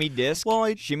was Shimmy Disc.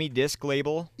 Well, Shimmy Disc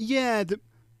label. Yeah.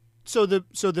 So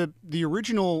the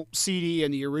original CD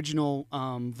and the original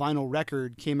vinyl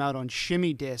record came out on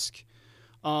Shimmy Disc.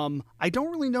 I don't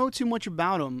really know too much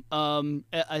about them.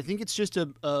 I think it's just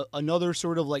another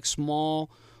sort of like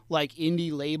small, like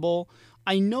indie label.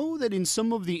 I know that in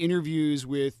some of the interviews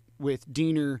with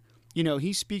Diener,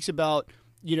 he speaks about,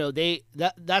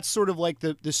 that's sort of like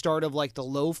the start of like the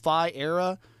lo-fi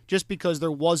era, just because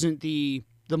there wasn't the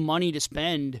money to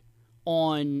spend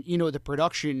on, the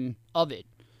production of it.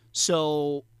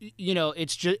 So,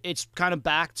 it's kind of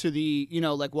back to the,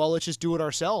 like, well, let's just do it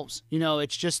ourselves.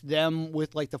 It's just them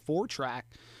with like the 4-track.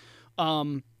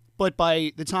 But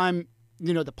by the time,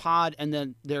 the Pod and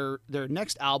then their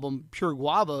next album, Pure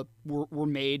Guava, were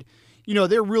made,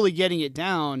 they're really getting it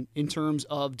down in terms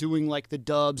of doing like the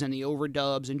dubs and the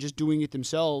overdubs and just doing it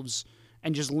themselves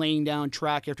and just laying down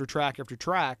track after track after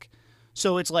track.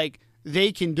 So it's like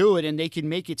they can do it and they can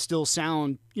make it still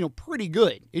sound, pretty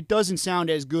good. It doesn't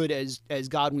sound as good as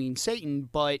God Ween Satan,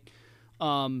 but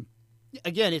again,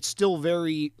 it's still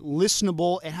very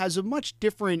listenable. It has a much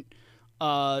different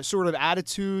sort of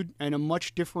attitude and a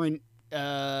much different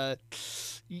feel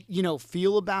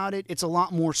about it. It's a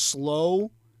lot more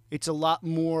slow. It's a lot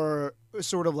more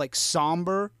sort of like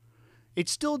somber. It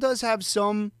still does have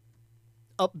some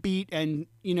upbeat and,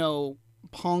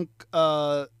 punk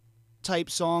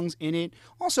type songs in it.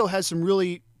 Also has some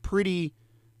really pretty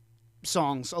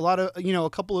songs. A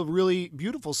couple of really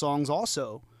beautiful songs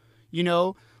also,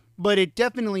 but it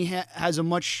definitely has a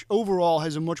much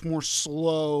more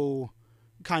slow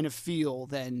kind of feel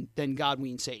than God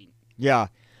Ween Satan. Yeah.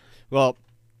 Well,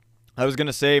 I was going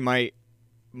to say my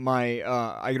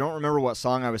I don't remember what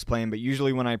song I was playing, but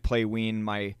usually when I play Ween,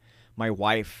 my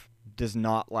wife does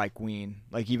not like Ween,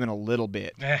 like even a little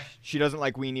bit. She doesn't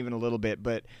like Ween even a little bit,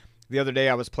 but the other day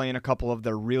I was playing a couple of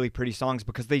their really pretty songs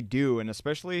because they do, and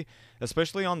especially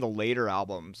on the later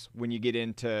albums when you get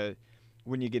into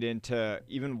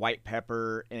even White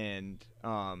Pepper and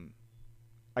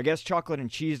I guess Chocolate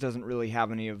and Cheese doesn't really have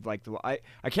any of like I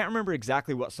can't remember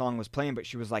exactly what song was playing, but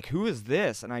she was like, "Who is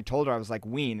this?" And I told her I was like,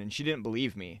 "Ween," and she didn't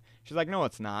believe me. She's like, "No,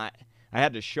 it's not." I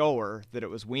had to show her that it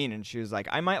was Ween, and she was like,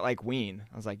 "I might like Ween."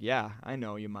 I was like, "Yeah, I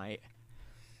know you might."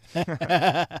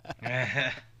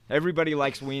 Everybody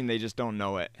likes Ween, they just don't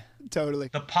know it. Totally.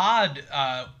 The Pod,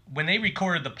 when they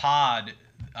recorded the Pod,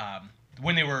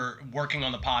 when they were working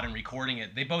on the Pod and recording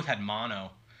it, they both had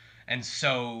mono, and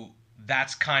so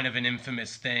that's kind of an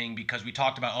infamous thing because we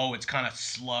talked about, it's kind of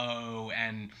slow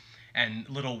and a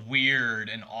little weird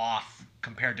and off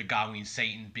compared to God Ween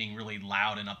Satan being really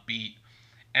loud and upbeat.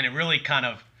 And it really kind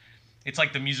of, it's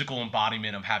like the musical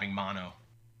embodiment of having mono.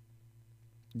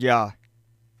 Yeah.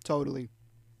 Totally.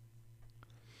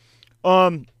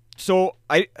 So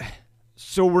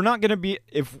we're not going to be,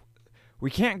 if we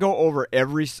can't go over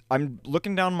I'm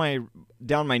looking down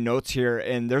my notes here,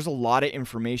 and there's a lot of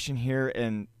information here,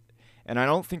 and I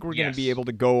don't think we're going to be able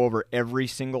to go over every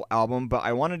single album, but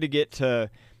I wanted to get to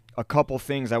a couple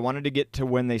things. I wanted to get to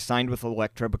when they signed with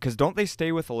Elektra, because don't they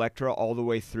stay with Elektra all the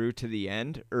way through to the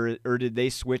end, or did they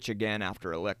switch again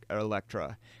after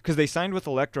Elektra? Because they signed with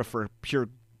Elektra for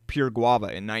Pure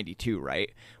Guava in '92,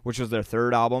 right? Which was their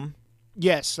third album.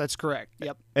 Yes, that's correct.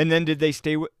 Yep. And then did they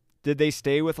stay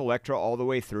with Elektra all the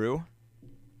way through?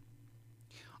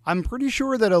 I'm pretty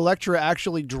sure that Elektra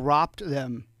actually dropped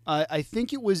them. I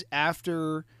think it was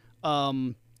after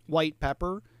White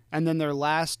Pepper, and then their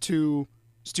last 2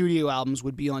 studio albums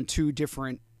would be on 2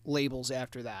 different labels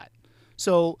after that.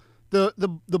 So the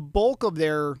bulk of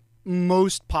their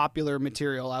most popular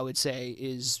material, I would say,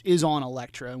 is on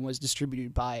Elektra and was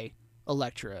distributed by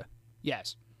Elektra.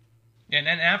 Yes. And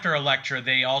then after Elektra,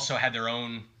 they also had their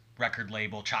own record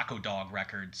label, Choco Dog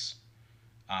Records,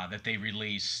 that they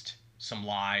released some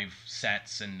live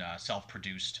sets and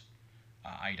self-produced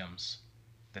items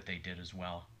that they did as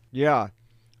well. Yeah.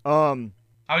 I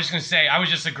was just going to say, I was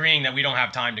just agreeing that we don't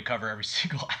have time to cover every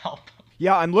single album.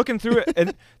 Yeah, I'm looking through it,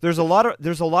 and there's a lot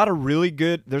of really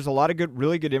good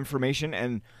information,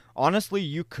 and honestly,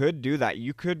 you could do that.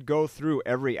 You could go through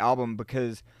every album,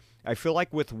 because I feel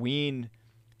like with Ween,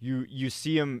 you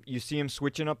see them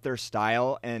switching up their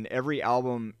style, and every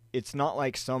album, it's not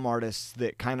like some artists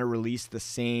that kind of release the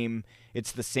same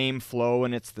flow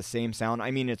and it's the same sound.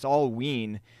 I mean, it's all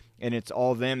Ween and it's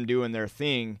all them doing their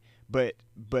thing, but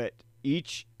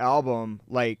each album,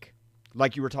 like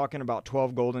you were talking about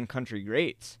 12 Golden Country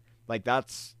Greats, like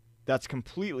that's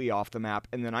completely off the map.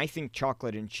 And then I think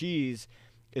Chocolate and Cheese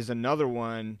is another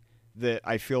one that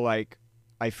I feel like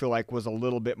was a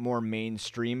little bit more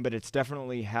mainstream, but it's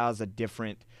definitely has a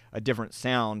different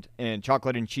sound. And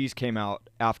Chocolate and Cheese came out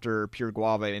after Pure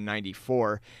Guava in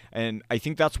 '94, and I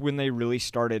think that's when they really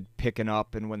started picking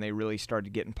up and when they really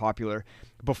started getting popular.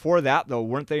 Before that, though,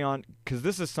 weren't they on? Because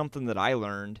this is something that I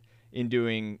learned in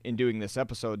doing this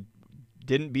episode.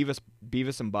 Didn't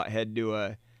Beavis and Butthead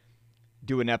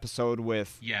do an episode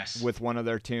with Yes, with one of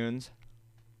their tunes?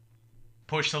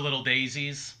 Push the Little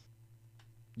Daisies.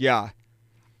 Yeah.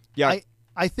 Yeah.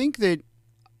 I think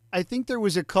there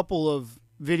was a couple of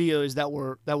videos that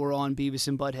were on Beavis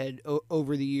and Butthead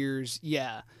over the years.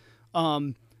 Yeah.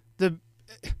 The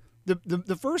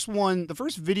first one, the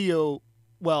first video,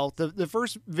 well, the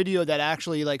first video that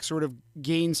actually like sort of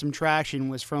gained some traction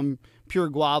was from Pure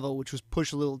Guava, which was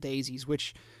Push Little Daisies,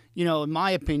 which, you know, in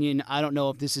my opinion, I don't know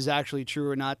if this is actually true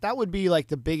or not. That would be like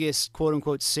the biggest quote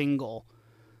unquote single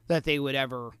that they would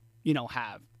ever, you know,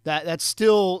 have. That's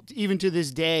still, even to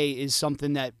this day, is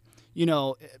something that, you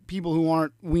know, people who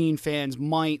aren't Ween fans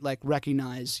might like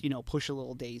recognize, you know, Push a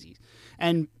Little Daisies.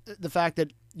 And the fact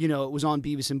that, you know, it was on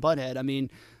Beavis and Butthead, I mean,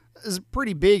 it was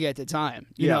pretty big at the time,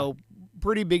 you know,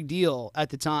 pretty big deal at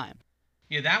the time.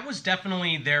 Yeah, that was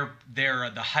definitely the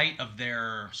height of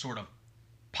their sort of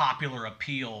popular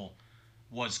appeal,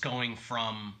 was going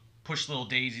from Push Little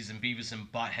Daisies and Beavis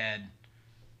and Butthead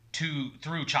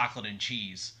through Chocolate and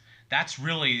Cheese. That's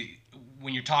really,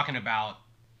 when you're talking about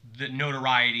the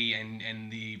notoriety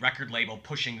and the record label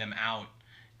pushing them out,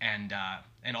 and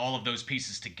all of those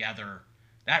pieces together,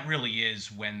 that really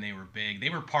is when they were big. They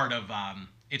were part of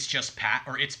It's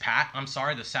Pat, I'm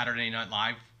sorry, the Saturday Night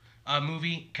Live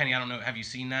movie. Kenny, I don't know, have you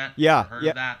seen that? Yeah. Heard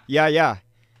of that?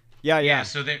 Yeah.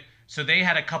 So they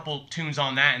had a couple tunes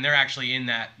on that, and they're actually in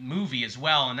that movie as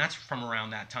well, and that's from around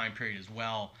that time period as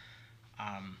well.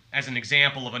 As an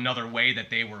example of another way that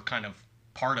they were kind of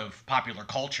part of popular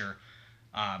culture,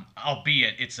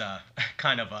 albeit it's a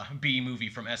kind of a B movie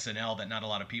from SNL that not a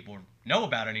lot of people know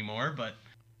about anymore. But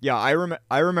yeah, I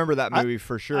remember that movie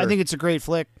for sure. I think it's a great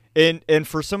flick. And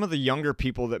for some of the younger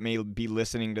people that may be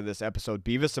listening to this episode,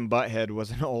 Beavis and Butthead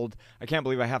was an old, I can't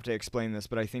believe I have to explain this,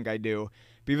 but I think I do.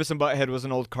 Beavis and Butthead was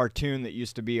an old cartoon that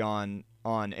used to be on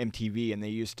MTV, and they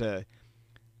used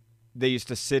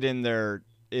to sit in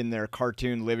their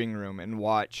cartoon living room and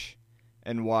watch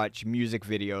music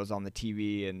videos on the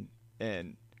TV,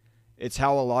 and it's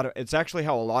actually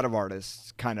how a lot of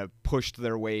artists kind of pushed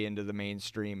their way into the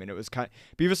mainstream. And it was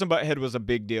Beavis and Butthead was a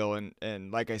big deal,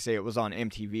 and like I say, it was on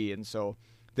MTV, and so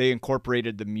they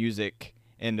incorporated the music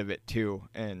end of it too.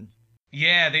 And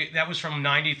yeah, that was from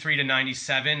 93 to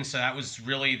 97, so that was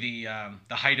really the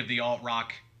height of the alt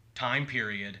rock time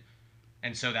period,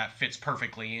 and so that fits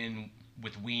perfectly in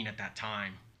with Ween at that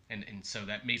time, and so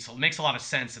that makes a lot of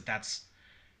sense that that's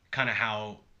kind of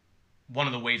how, one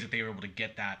of the ways that they were able to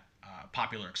get that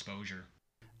popular exposure.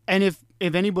 And if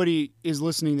anybody is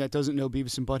listening that doesn't know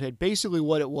Beavis and Butthead, basically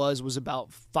what it was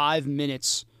about 5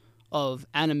 minutes of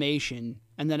animation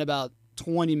and then about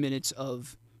 20 minutes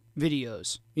of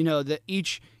videos. You know, that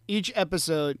each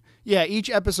episode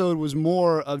was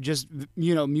more of just,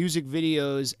 you know, music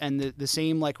videos and the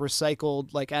same like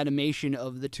recycled like animation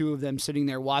of the two of them sitting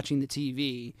there watching the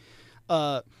TV,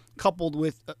 coupled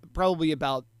with probably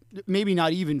about, maybe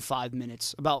not even 5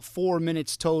 minutes, about 4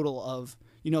 minutes total of,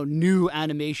 you know, new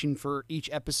animation for each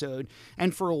episode.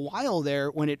 And for a while there,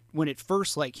 when it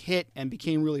first like hit and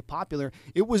became really popular,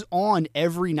 it was on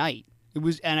every night. It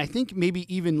was, and I think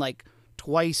maybe even like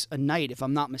twice a night, if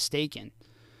I'm not mistaken,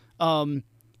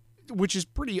 which is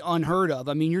pretty unheard of.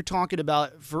 I mean, you're talking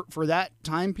about for that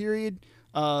time period,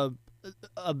 a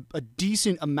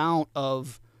decent amount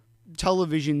of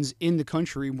televisions in the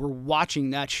country were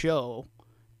watching that show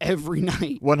every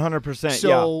night. 100%.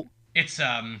 So yeah. It's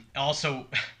also,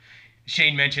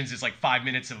 Shane mentions it's like 5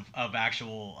 minutes of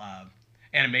actual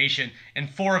animation, and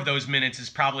 4 of those minutes is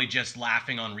probably just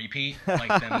laughing on repeat,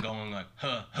 like them going like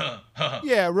huh huh huh.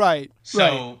 Yeah, right.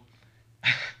 So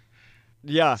right.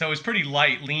 Yeah. So it's pretty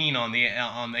lean on the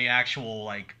actual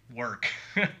like work.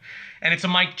 And it's a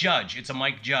Mike Judge.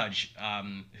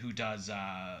 Who does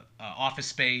Office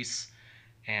Space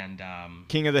and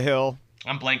King of the Hill.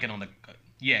 I'm blanking on the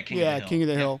King of the Hill. King of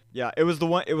the Hill. Yeah, it was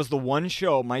the one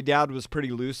show. My dad was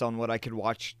pretty loose on what I could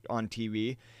watch on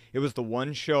TV. It was the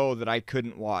one show that I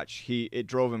couldn't watch. It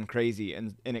drove him crazy,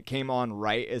 and it came on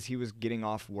right as he was getting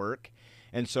off work.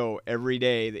 And so every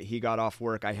day that he got off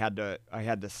work, I had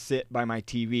to sit by my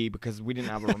TV because we didn't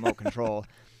have a remote control.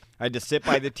 I had to sit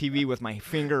by the TV with my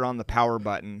finger on the power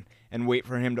button and wait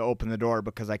for him to open the door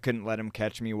because I couldn't let him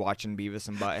catch me watching Beavis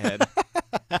and Butthead.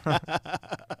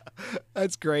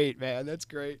 That's great, man. That's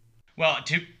great. Well,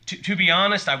 to be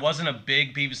honest, I wasn't a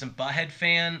big Beavis and Butthead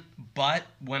fan, but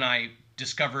when I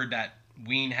discovered that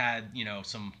Ween had, you know,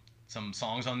 some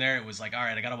songs on there, it was like, all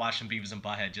right, I got to watch some Beavis and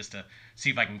Butthead just to see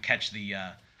if I can catch the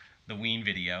Ween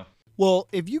video. Well,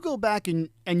 if you go back and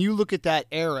you look at that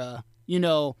era, you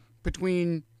know,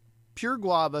 between Pure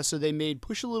Guava, so they made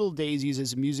Push a Little Daisies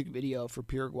as a music video for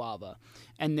Pure Guava.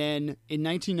 And then in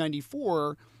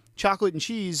 1994, Chocolate and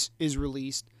Cheese is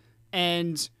released.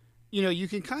 And you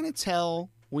can kind of tell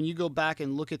when you go back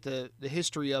and look at the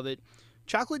history of it.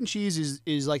 Chocolate and Cheese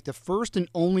is like the first and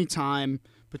only time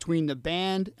between the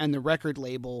band and the record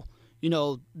label.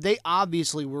 They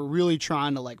obviously were really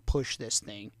trying to like push this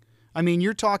thing. I mean,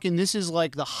 you're talking, this is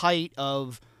like the height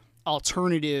of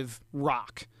alternative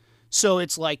rock. So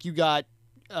it's like you got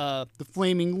the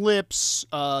Flaming Lips,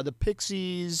 the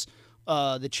Pixies,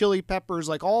 the Chili Peppers,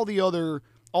 like all the other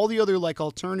like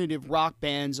alternative rock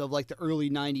bands of like the early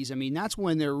 90s. I mean, that's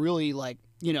when they're really like,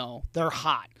 they're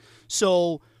hot.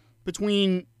 So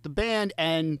between the band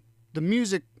and the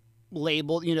music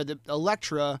label, the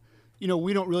Elektra,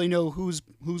 we don't really know who's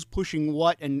pushing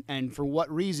what and for what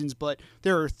reasons, but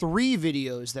there are 3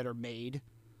 videos that are made.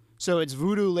 So it's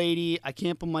Voodoo Lady, I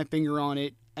Can't Put My Finger on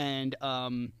It, and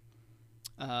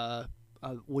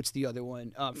what's the other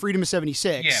one? Freedom of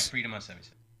 76. Yeah, Freedom of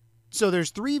 76. So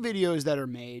there's 3 videos that are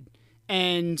made,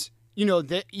 and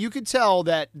that you could tell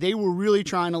that they were really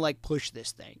trying to like push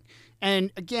this thing.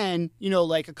 And again,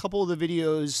 like a couple of the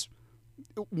videos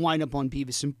wind up on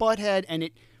Beavis and Butthead, and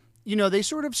it, they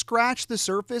sort of scratch the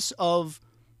surface of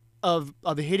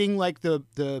hitting like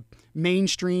the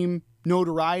mainstream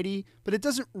notoriety, but it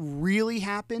doesn't really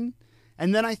happen.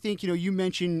 And then I think, you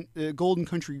mentioned Golden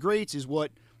Country Greats is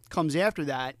what comes after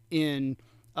that in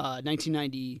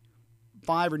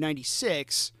 1995 or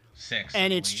 96.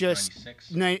 And it's just,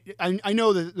 I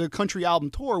know the country album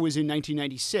tour was in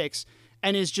 1996,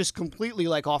 and is just completely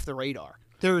like off the radar.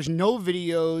 There's no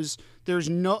videos. There's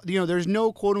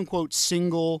no quote unquote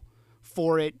single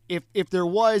for it. If there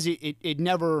was, it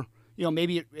never,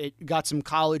 maybe it got some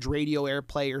college radio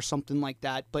airplay or something like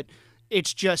that. But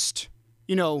it's just,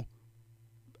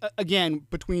 again,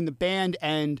 between the band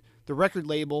and the record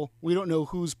label, we don't know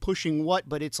who's pushing what,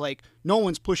 but it's like no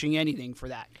one's pushing anything for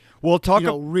that. Well,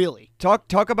 really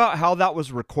talk about how that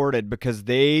was recorded, because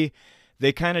they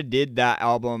kind of did that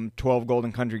album 12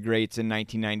 Golden Country Greats in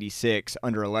 1996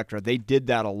 under Elektra. They did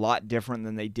that a lot different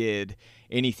than they did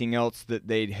anything else that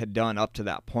they had done up to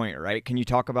that point, right? Can you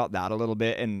talk about that a little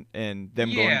bit and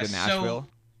them going to Nashville?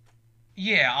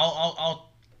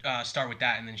 I'll start with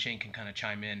that, and then Shane can kind of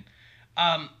chime in.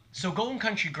 So Golden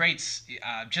Country Greats,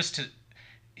 just to,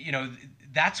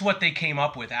 that's what they came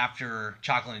up with after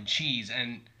Chocolate and Cheese,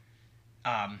 and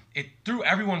it threw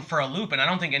everyone for a loop, and I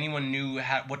don't think anyone knew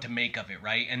what to make of it,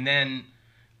 right? And then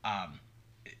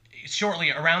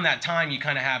shortly around that time, you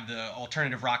kind of have the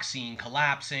alternative rock scene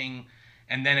collapsing,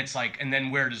 and then it's like, and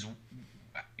then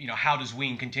how does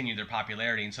Ween continue their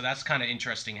popularity? And so that's kind of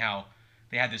interesting how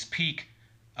they had this peak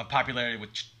of popularity with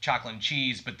Chocolate and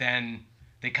Cheese, but then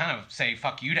they kind of say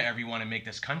fuck you to everyone and make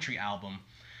this country album.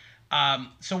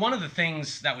 So one of the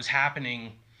things that was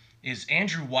happening is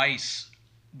Andrew Weiss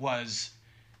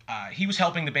he was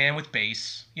helping the band with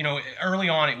bass. Early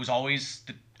on it was always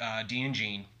Dean and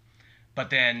Gene, but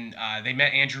then they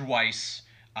met Andrew Weiss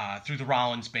through the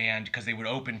Rollins Band, because they would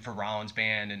open for Rollins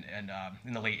Band and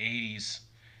in the late 80s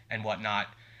and whatnot.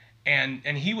 And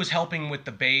he was helping with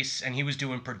the bass, and he was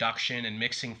doing production and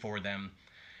mixing for them.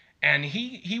 And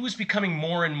he was becoming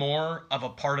more and more of a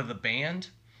part of the band.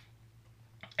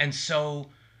 And so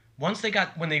when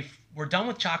they were done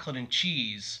with Chocolate and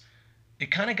Cheese,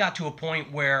 it kind of got to a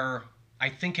point where I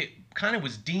think it kind of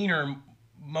was Diener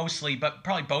mostly, but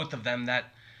probably both of them, that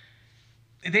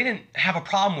they didn't have a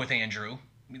problem with Andrew.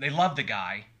 They loved the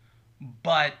guy,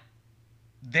 but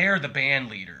they're the band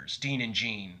leaders, Dean and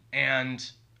Gene. And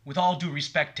with all due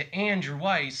respect to Andrew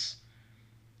Weiss,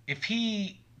 if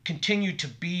he continued to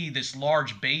be this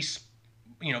large bass,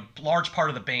 large part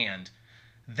of the band,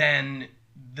 then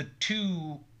the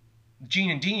two,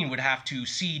 Gene and Dean, would have to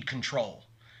cede control.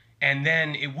 And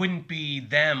then it wouldn't be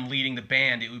them leading the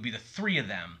band, it would be the 3 of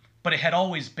them. But it had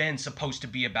always been supposed to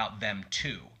be about them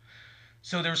too.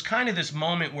 So there was kind of this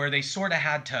moment where they sort of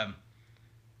had to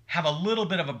have a little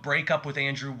bit of a breakup with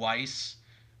Andrew Weiss.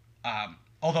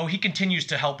 Although he continues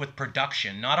to help with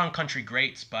production, not on Country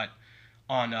Greats, but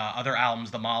on other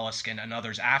albums, The Mollusk and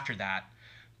others after that.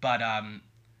 But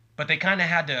they kind of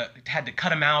had to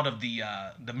cut him out of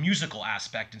the musical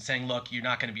aspect and saying, look, you're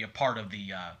not going to be a part of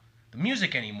the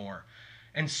music anymore.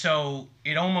 And so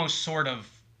it almost sort of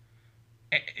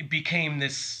it became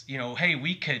this, hey,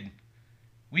 we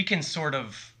can sort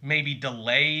of maybe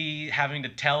delay having to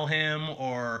tell him,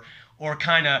 or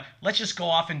kind of let's just go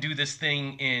off and do this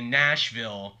thing in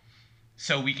Nashville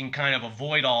so we can kind of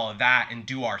avoid all of that and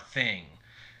do our thing.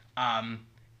 And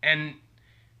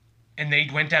they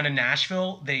went down to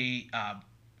Nashville.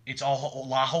 It's a whole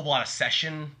lot of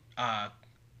session,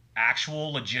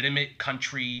 actual legitimate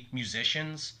country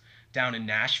musicians down in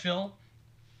Nashville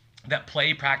that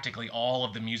play practically all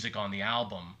of the music on the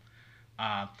album.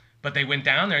 But they went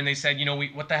down there and they said,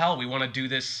 what the hell? We want to do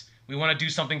this. We want to do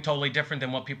something totally different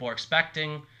than what people are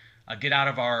expecting. Get out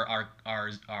of our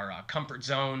comfort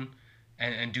zone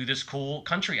and do this cool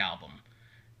country album.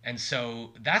 And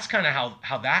so that's kind of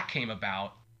how that came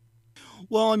about.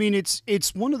 Well, I mean,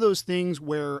 it's one of those things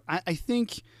where I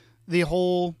think the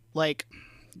whole like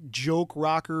joke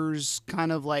rockers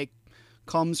kind of like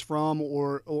comes from,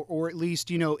 or at least,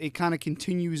 it kind of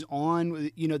continues on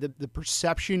with, the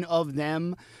perception of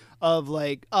them of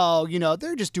like, oh,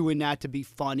 they're just doing that to be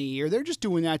funny, or they're just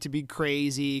doing that to be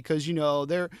crazy because,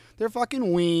 they're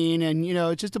fucking Ween, and,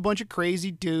 it's just a bunch of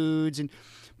crazy dudes.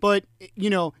 But,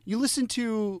 you listen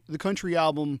to the country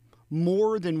album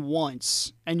more than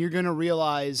once and you're going to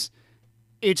realize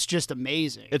it's just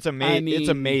amazing. It's amazing. It's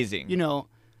amazing.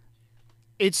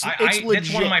 It's legit.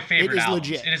 It's one of my favorite albums.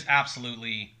 Legit. It is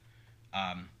absolutely.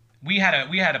 We had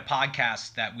a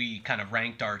podcast that we kind of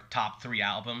ranked our top 3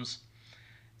 albums,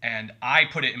 and I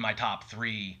put it in my top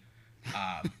 3,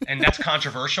 and that's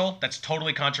controversial. That's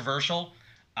totally controversial.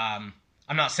 I'm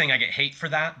not saying I get hate for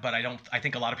that, but I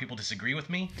think a lot of people disagree with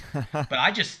me. But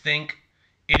I just think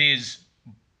it is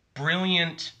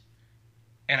brilliant,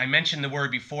 and I mentioned the word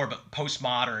before, but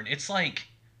postmodern. It's like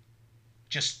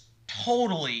just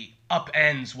totally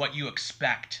upends what you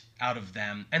expect out of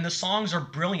them, and the songs are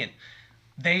brilliant.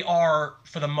 They are,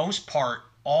 for the most part,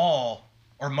 all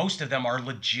or most of them are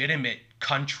legitimate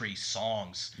country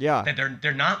songs. Yeah, that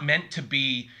they're not meant to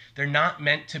be. They're not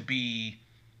meant to be.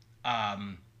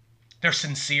 They're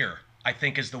sincere, I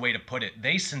think, is the way to put it.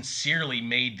 They sincerely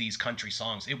made these country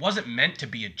songs. It wasn't meant to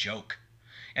be a joke.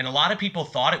 And a lot of people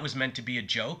thought it was meant to be a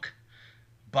joke,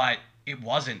 but it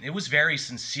wasn't. It was very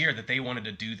sincere that they wanted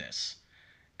to do this.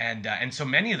 And so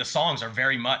many of the songs are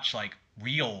very much like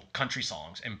real country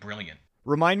songs and brilliant.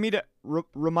 Remind me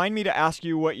to ask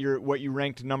you what you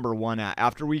ranked number 1 at.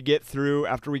 After we get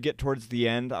towards the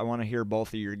end, I want to hear both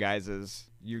of your guys's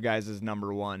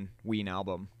number 1 Ween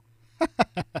album.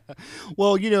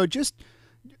 Well, just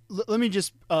let me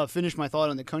just finish my thought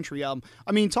on the country album.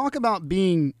 I mean, talk about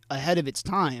being ahead of its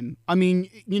time. I mean,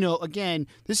 again,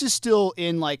 this is still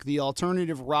in like the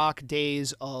alternative rock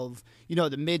days of,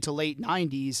 the mid to late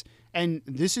 90s. And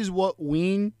this is what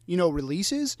Ween,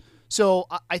 releases. So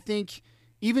I think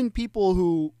even people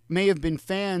who may have been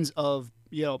fans of,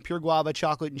 Pure Guava,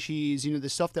 Chocolate and Cheese, the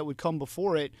stuff that would come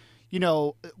before it,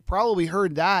 probably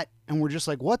heard that and were just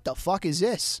like, what the fuck is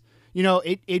this?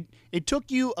 It took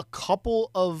you a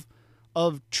couple of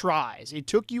tries. It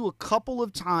took you a couple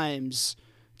of times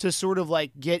to sort of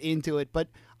like get into it. But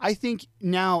I think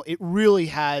now it really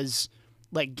has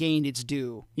like gained its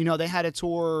due. They had a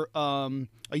tour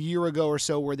a year ago or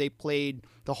so where they played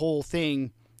the whole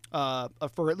thing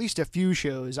for at least a few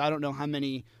shows. I don't know how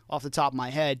many off the top of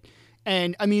my head.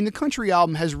 And I mean, the country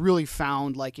album has really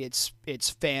found like its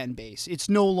fan base. It's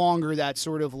no longer that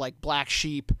sort of like black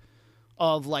sheep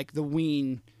of like the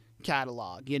Ween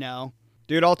catalog,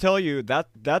 Dude, I'll tell you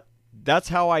that's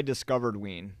how I discovered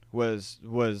Ween was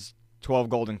 12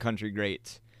 Golden Country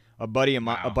Greats. A buddy of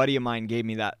mine gave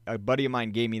me that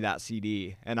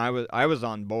CD, and I was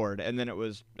on board. And then it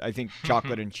was, I think,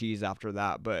 Chocolate and Cheese after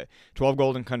that. But 12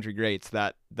 Golden Country Greats,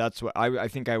 that's what I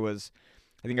think I was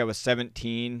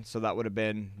 17, so that would have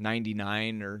been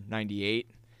 99 or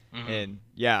 98. Mm-hmm. And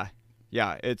yeah,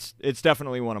 it's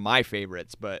definitely one of my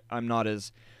favorites, but I'm not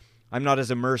as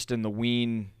immersed in the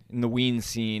Ween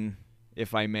scene,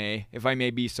 if I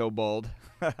may be so bold.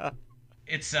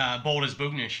 It's bold as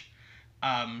Boognish.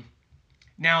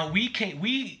 Now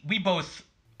we both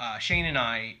Shane and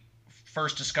I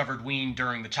first discovered Ween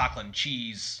during the Chocolate and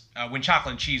Cheese, when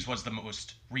Chocolate and Cheese was the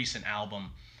most recent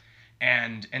album.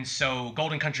 And so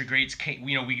Golden Country Greats came,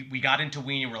 we got into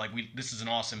Ween and we're like, this is an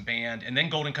awesome band. And then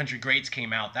Golden Country Greats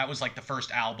came out. That was like the first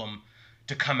album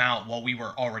to come out while we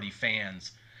were already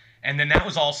fans. And then that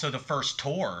was also the first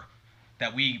tour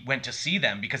that we went to see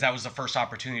them, because that was the first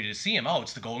opportunity to see them. Oh,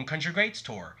 it's the Golden Country Greats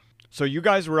tour. So you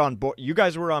guys were on board. You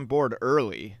guys were on board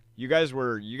early. You guys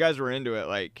were into it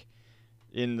like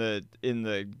in the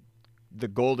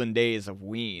golden days of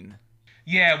Ween.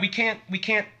 Yeah, we can't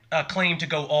claim to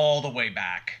go all the way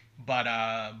back, but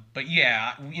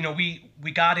yeah,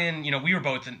 we got in. We were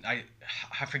both in.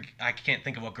 I can't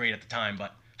think of what grade at the time,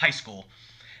 but high school,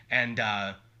 and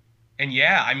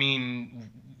yeah, I mean,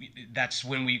 that's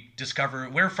when we discover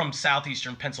we're from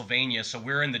southeastern Pennsylvania, so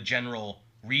we're in the general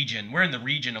region. We're in the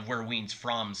region of where Ween's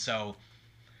from, so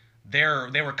they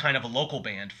were kind of a local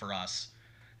band for us,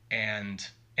 and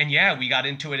yeah, we got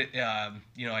into it at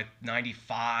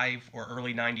 95 or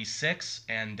early 96,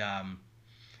 and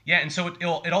yeah, and so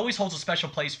it always holds a special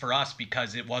place for us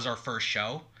because it was our first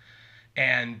show,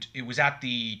 and it was at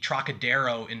the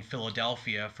Trocadero in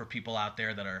Philadelphia, for people out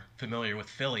there that are familiar with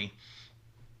Philly.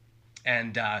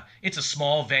 And it's a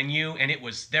small venue, and it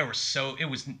was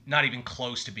not even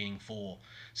close to being full.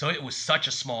 So it was such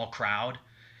a small crowd,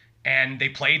 and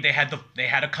they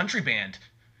had a country band.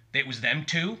 It was them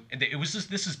two, and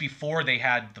this is before they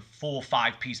had the full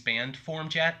 5-piece band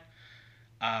formed yet.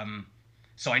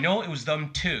 So I know it was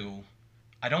them two.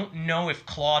 I don't know if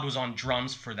Claude was on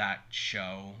drums for that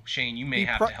show. Shane, you may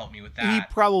have to help me with that. He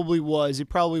probably was. It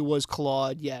probably was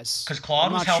Claude, yes. Because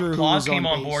Claude Claude came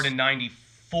on board in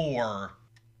 '94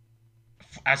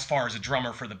 as far as a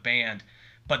drummer for the band.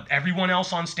 But everyone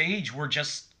else on stage were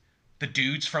just the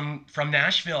dudes from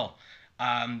Nashville.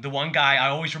 The one guy I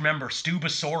always remember, Stu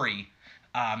Basori,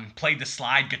 played the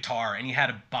slide guitar, and he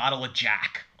had a bottle of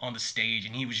Jack on the stage,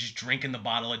 and he was just drinking the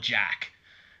bottle of Jack.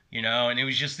 And it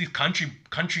was just these country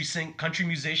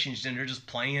musicians, and they're just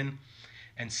playing.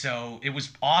 And so it was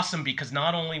awesome because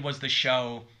not only was the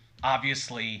show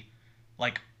obviously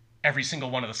like every single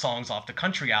one of the songs off the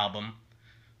country album,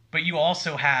 but you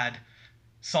also had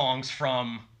songs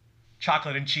from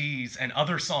Chocolate and Cheese and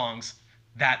other songs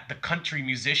that the country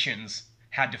musicians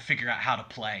had to figure out how to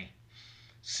play.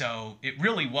 So it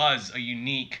really was a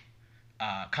unique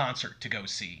concert to go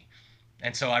see.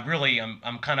 And so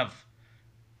I'm kind of,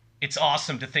 it's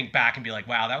awesome to think back and be like,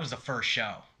 wow, that was the first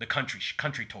show, the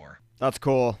country tour. That's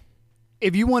cool.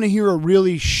 If you want to hear a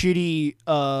really shitty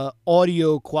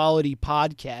audio quality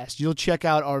podcast, you'll check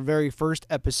out our very first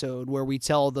episode where we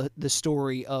tell the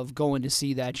story of going to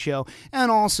see that show, and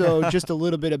also just a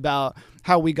little bit about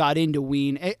how we got into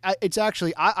Ween. It's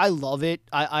actually, I love it.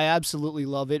 I absolutely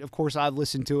love it. Of course, I've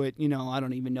listened to it, I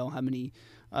don't even know how many,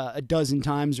 a dozen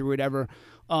times or whatever.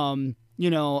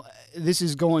 This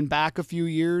is going back a few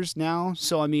years now.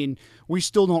 So, I mean, we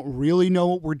still don't really know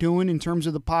what we're doing in terms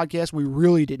of the podcast. We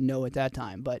really didn't know at that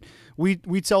time. But we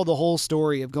tell the whole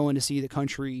story of going to see the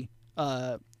country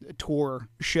tour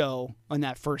show on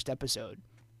that first episode.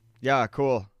 Yeah,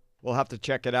 cool. We'll have to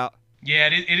check it out. Yeah,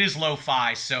 it is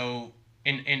lo-fi. So,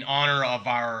 in honor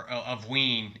of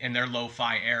Ween and their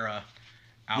lo-fi era,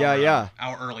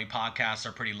 our early podcasts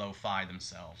are pretty lo-fi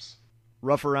themselves.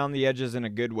 Rough around the edges in a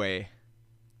good way.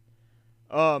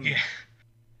 Yeah.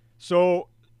 So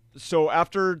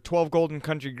after 12 Golden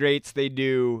Country Greats, they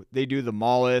do the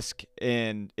Mollusk,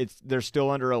 and they're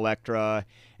still under Elektra,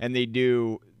 and they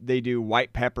do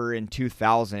White Pepper in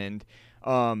 2000.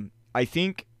 I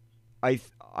think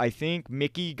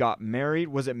Mickey got married.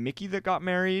 Was it Mickey that got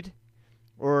married,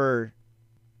 or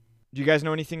do you guys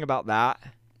know anything about that?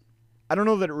 I don't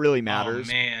know that it really matters.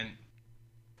 Oh man,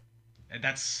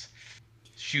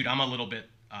 shoot, I'm a little bit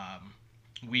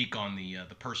weak on the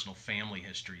personal family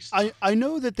history stuff. I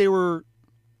know that they were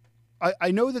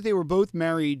both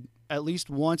married at least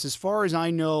once. As far as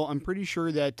I know, I'm pretty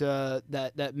sure that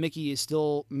that Mickey is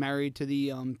still married to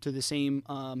the same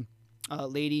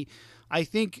lady. I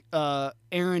think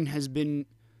Aaron has been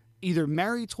either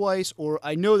married twice, or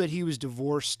I know that he was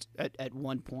divorced at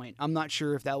one point. I'm not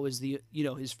sure if that was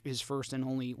his first and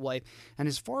only wife. And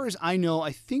as far as I know,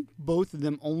 I think both of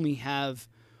them only have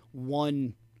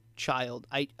one child.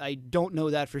 I don't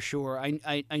know that for sure.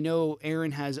 I know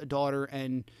Aaron has a daughter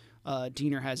and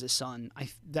Diener has a son.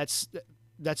 That's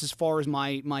as far as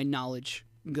my knowledge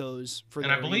goes.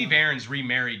 I believe Aaron's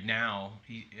remarried now.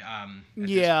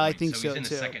 I think so too. He's in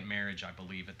too. a second marriage, I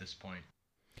believe, at this point.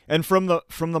 And from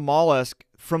the Mollusk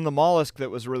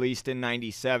that was released in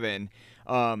 '97,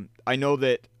 I know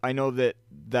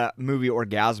that movie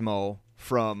Orgasmo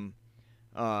from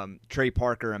Trey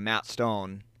Parker and Matt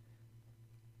Stone.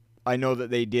 I know that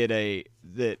they did I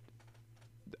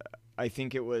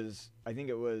think it was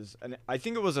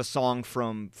a song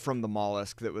from the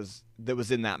Mollusk that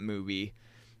was in that movie.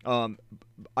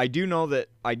 I do know that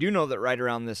right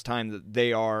around this time that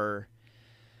they are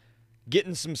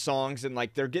getting some songs, and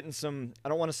like they're getting some, I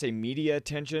don't want to say media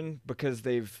attention, because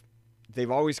they've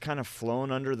always kind of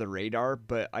flown under the radar,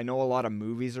 but I know a lot of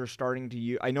movies are starting to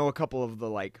use, I know a couple of the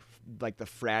like the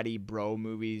fratty bro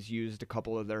movies used a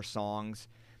couple of their songs,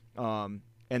 and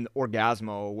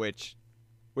Orgasmo, which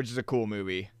is a cool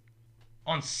movie.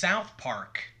 On South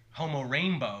Park, Homo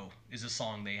Rainbow is a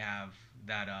song they have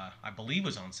that I believe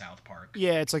was on South Park.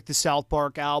 Yeah, it's like the South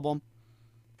Park album.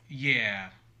 Yeah.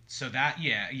 So that,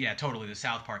 yeah, totally, the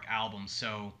South Park album.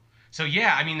 So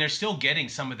yeah, I mean, they're still getting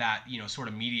some of that, sort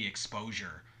of media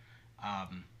exposure,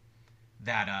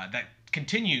 that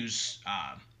continues.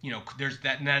 There's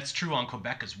that, and that's true on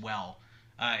Quebec as well.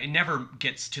 It never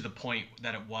gets to the point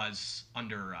that it was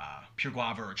under Pure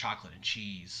Guava or Chocolate and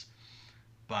Cheese,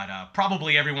 but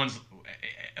probably everyone's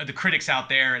the critics out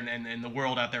there and the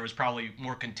world out there was probably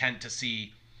more content to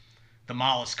see the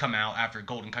Mollusk come out after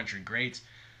Golden Country Greats.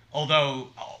 Although,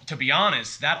 to be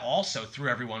honest, that also threw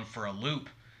everyone for a loop,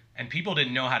 and people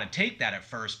didn't know how to take that at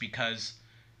first, because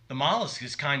the Mollusk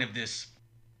is kind of this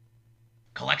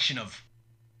collection of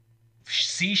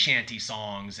sea shanty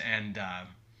songs and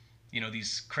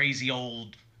these crazy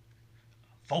old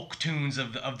folk tunes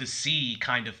of the sea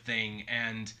kind of thing,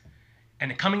 and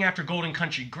coming after Golden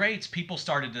Country Greats, people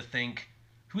started to think,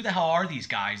 who the hell are these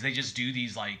guys? They just do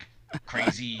these like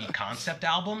crazy concept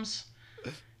albums,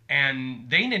 and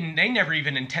they never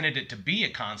even intended it to be a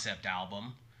concept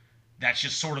album. That's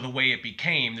just sort of the way it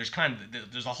became. There's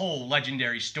a whole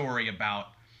legendary story about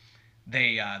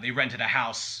they rented a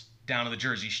house down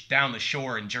the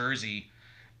shore in Jersey,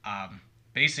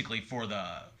 basically for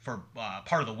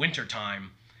part of the winter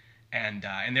time, and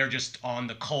they're just on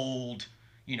the cold,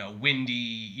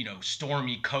 windy,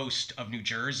 stormy coast of New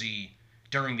Jersey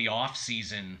during the off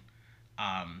season,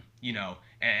 and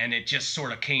it just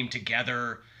sort of came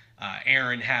together.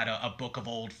 Aaron had a book of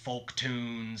old folk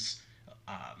tunes,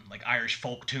 like Irish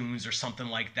folk tunes or something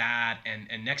like that,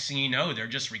 and next thing you know, they're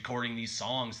just recording these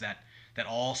songs that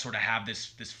all sort of have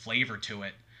this flavor to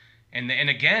it. And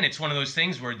again, it's one of those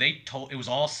things where it was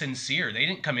all sincere. They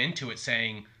didn't come into it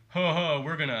saying,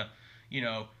 we're gonna,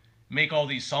 make all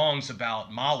these songs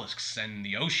about mollusks and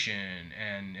the ocean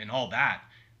and all that.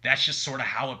 That's just sort of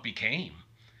how it became.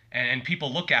 And people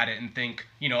look at it and think,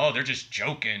 they're just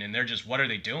joking and they're just, what are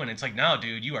they doing? It's like, no,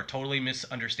 dude, you are totally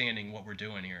misunderstanding what we're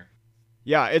doing here.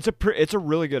 Yeah, it's a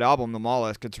really good album, The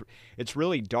Mollusk. It's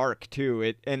really dark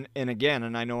too. And again,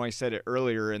 and I know I said it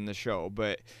earlier in the show,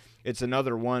 but it's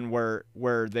another one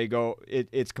where they go,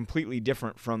 it's completely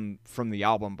different from the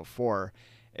album before.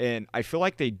 And I feel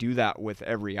like they do that with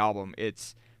every album.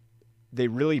 They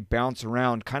really bounce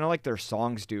around, kind of like their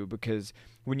songs do, because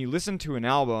when you listen to an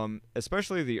album,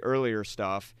 especially the earlier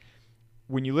stuff,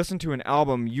 when you listen to an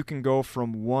album, you can go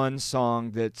from one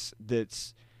song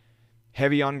that's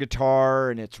heavy on guitar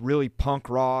and it's really punk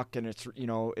rock and it's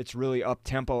really up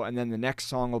tempo, and then the next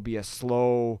song will be a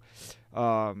slow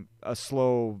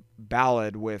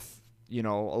ballad with a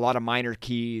lot of minor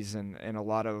keys and a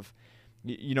lot of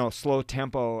slow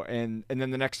tempo, and then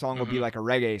the next song will be like a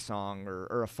reggae song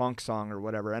or a funk song or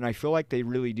whatever. And I feel like they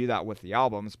really do that with the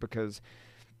albums because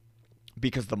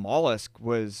the Mollusk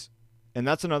was, and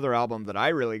that's another album that I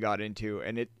really got into,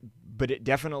 but it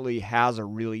definitely has a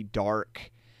really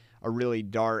dark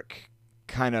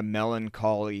kind of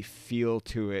melancholy feel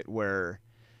to it, where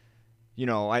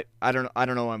I don't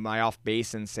know, am I off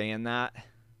base in saying that?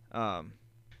 No,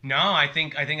 I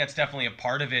think that's definitely a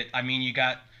part of it. I mean, you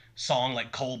got song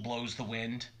like Cold Blows the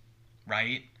Wind,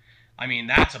 right? I mean,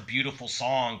 that's a beautiful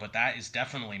song, but that is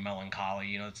definitely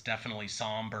melancholy. It's definitely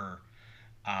somber.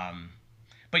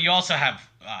 But you also have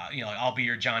I'll Be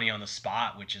Your Johnny on the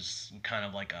Spot, which is kind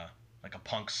of like a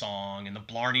punk song, and the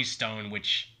Blarney Stone,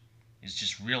 which is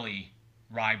just really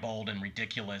ribald and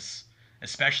ridiculous,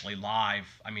 especially live.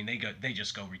 I mean, they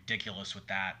just go ridiculous with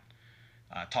that,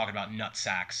 talking about nut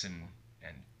sacks and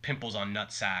pimples on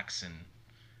nut sacks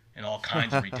and all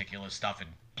kinds of ridiculous stuff, and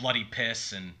bloody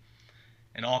piss and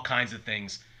all kinds of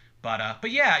things.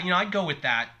 But yeah, I'd go with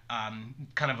that,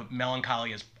 kind of a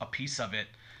melancholy as a piece of it.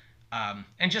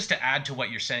 And just to add to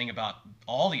what you're saying about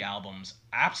all the albums,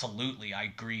 absolutely, I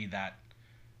agree that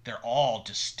they're all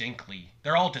distinct.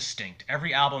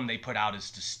 Every album they put out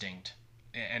is distinct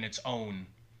and its own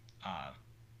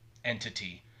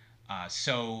entity.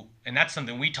 And that's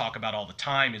something we talk about all the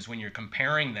time, is when you're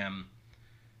comparing them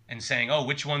and saying, oh,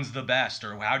 which one's the best,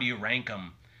 or how do you rank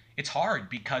them? It's hard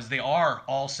because they are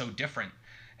all so different.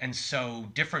 And so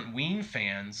different Ween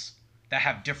fans that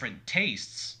have different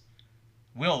tastes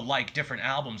will like different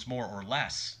albums more or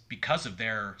less because of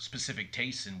their specific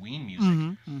tastes in Ween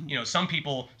music. Some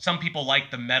people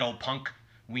like the metal punk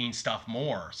Ween stuff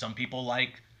more. Some people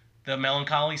like the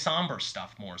melancholy somber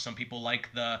stuff more. Some people like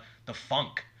the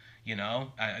funk.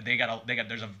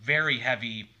 There's a very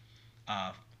heavy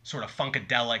sort of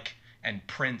funkadelic and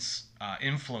Prince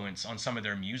influence on some of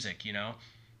their music.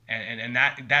 And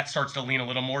that starts to lean a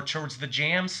little more towards the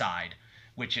jam side,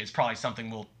 which is probably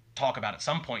something we'll talk about at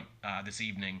some point this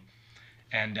evening.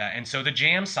 And so the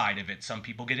jam side of it, some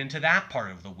people get into that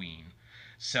part of the Ween.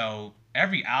 So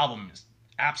every album is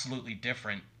absolutely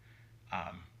different.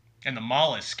 And the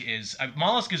Mollusk is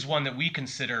one that we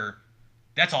consider,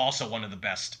 that's also one of the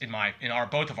best in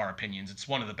both of our opinions. It's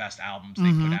one of the best albums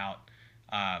they put out.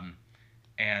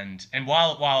 And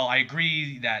while I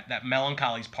agree that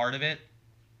melancholy is part of it,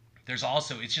 there's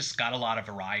also, it's just got a lot of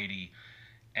variety.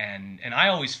 And I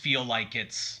always feel like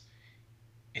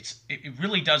it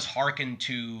really does hearken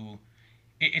to.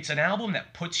 It's an album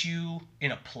that puts you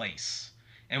in a place,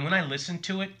 and when I listen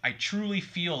to it, I truly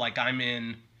feel like I'm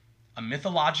in a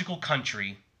mythological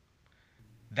country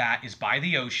that is by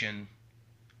the ocean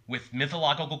with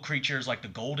mythological creatures like the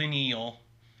golden eel,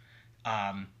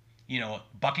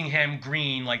 Buckingham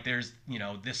green, like there's,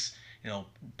 this,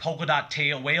 polka dot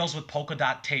tail, whales with polka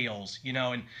dot tails,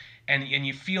 and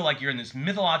you feel like you're in this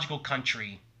mythological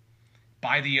country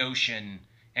by the ocean,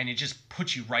 and it just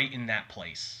puts you right in that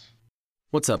place.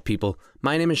 What's up, people?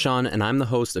 My name is Sean, and I'm the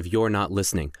host of You're Not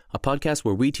Listening, a podcast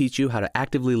where we teach you how to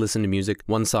actively listen to music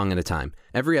one song at a time.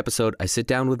 Every episode, I sit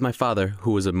down with my father,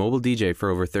 who was a mobile DJ for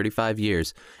over 35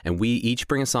 years, and we each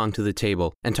bring a song to the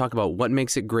table and talk about what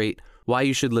makes it great, why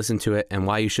you should listen to it, and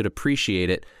why you should appreciate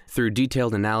it through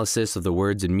detailed analysis of the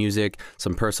words and music,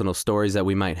 some personal stories that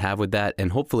we might have with that,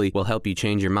 and hopefully will help you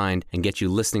change your mind and get you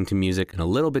listening to music in a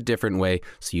little bit different way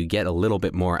so you get a little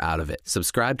bit more out of it.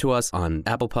 Subscribe to us on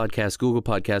Apple Podcasts, Google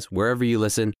Podcasts, wherever you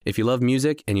listen. If you love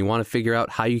music and you want to figure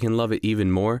out how you can love it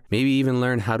even more, maybe even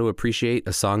learn how to appreciate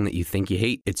a song that you think you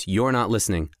hate, it's You're Not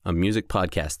Listening, a music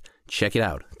podcast. Check it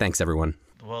out. Thanks, everyone.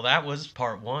 Well, that was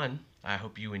part 1. I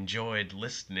hope you enjoyed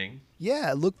listening.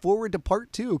 Yeah, look forward to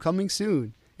part 2 coming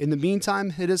soon. In the meantime,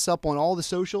 hit us up on all the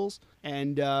socials,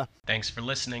 and thanks for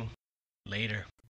listening. Later.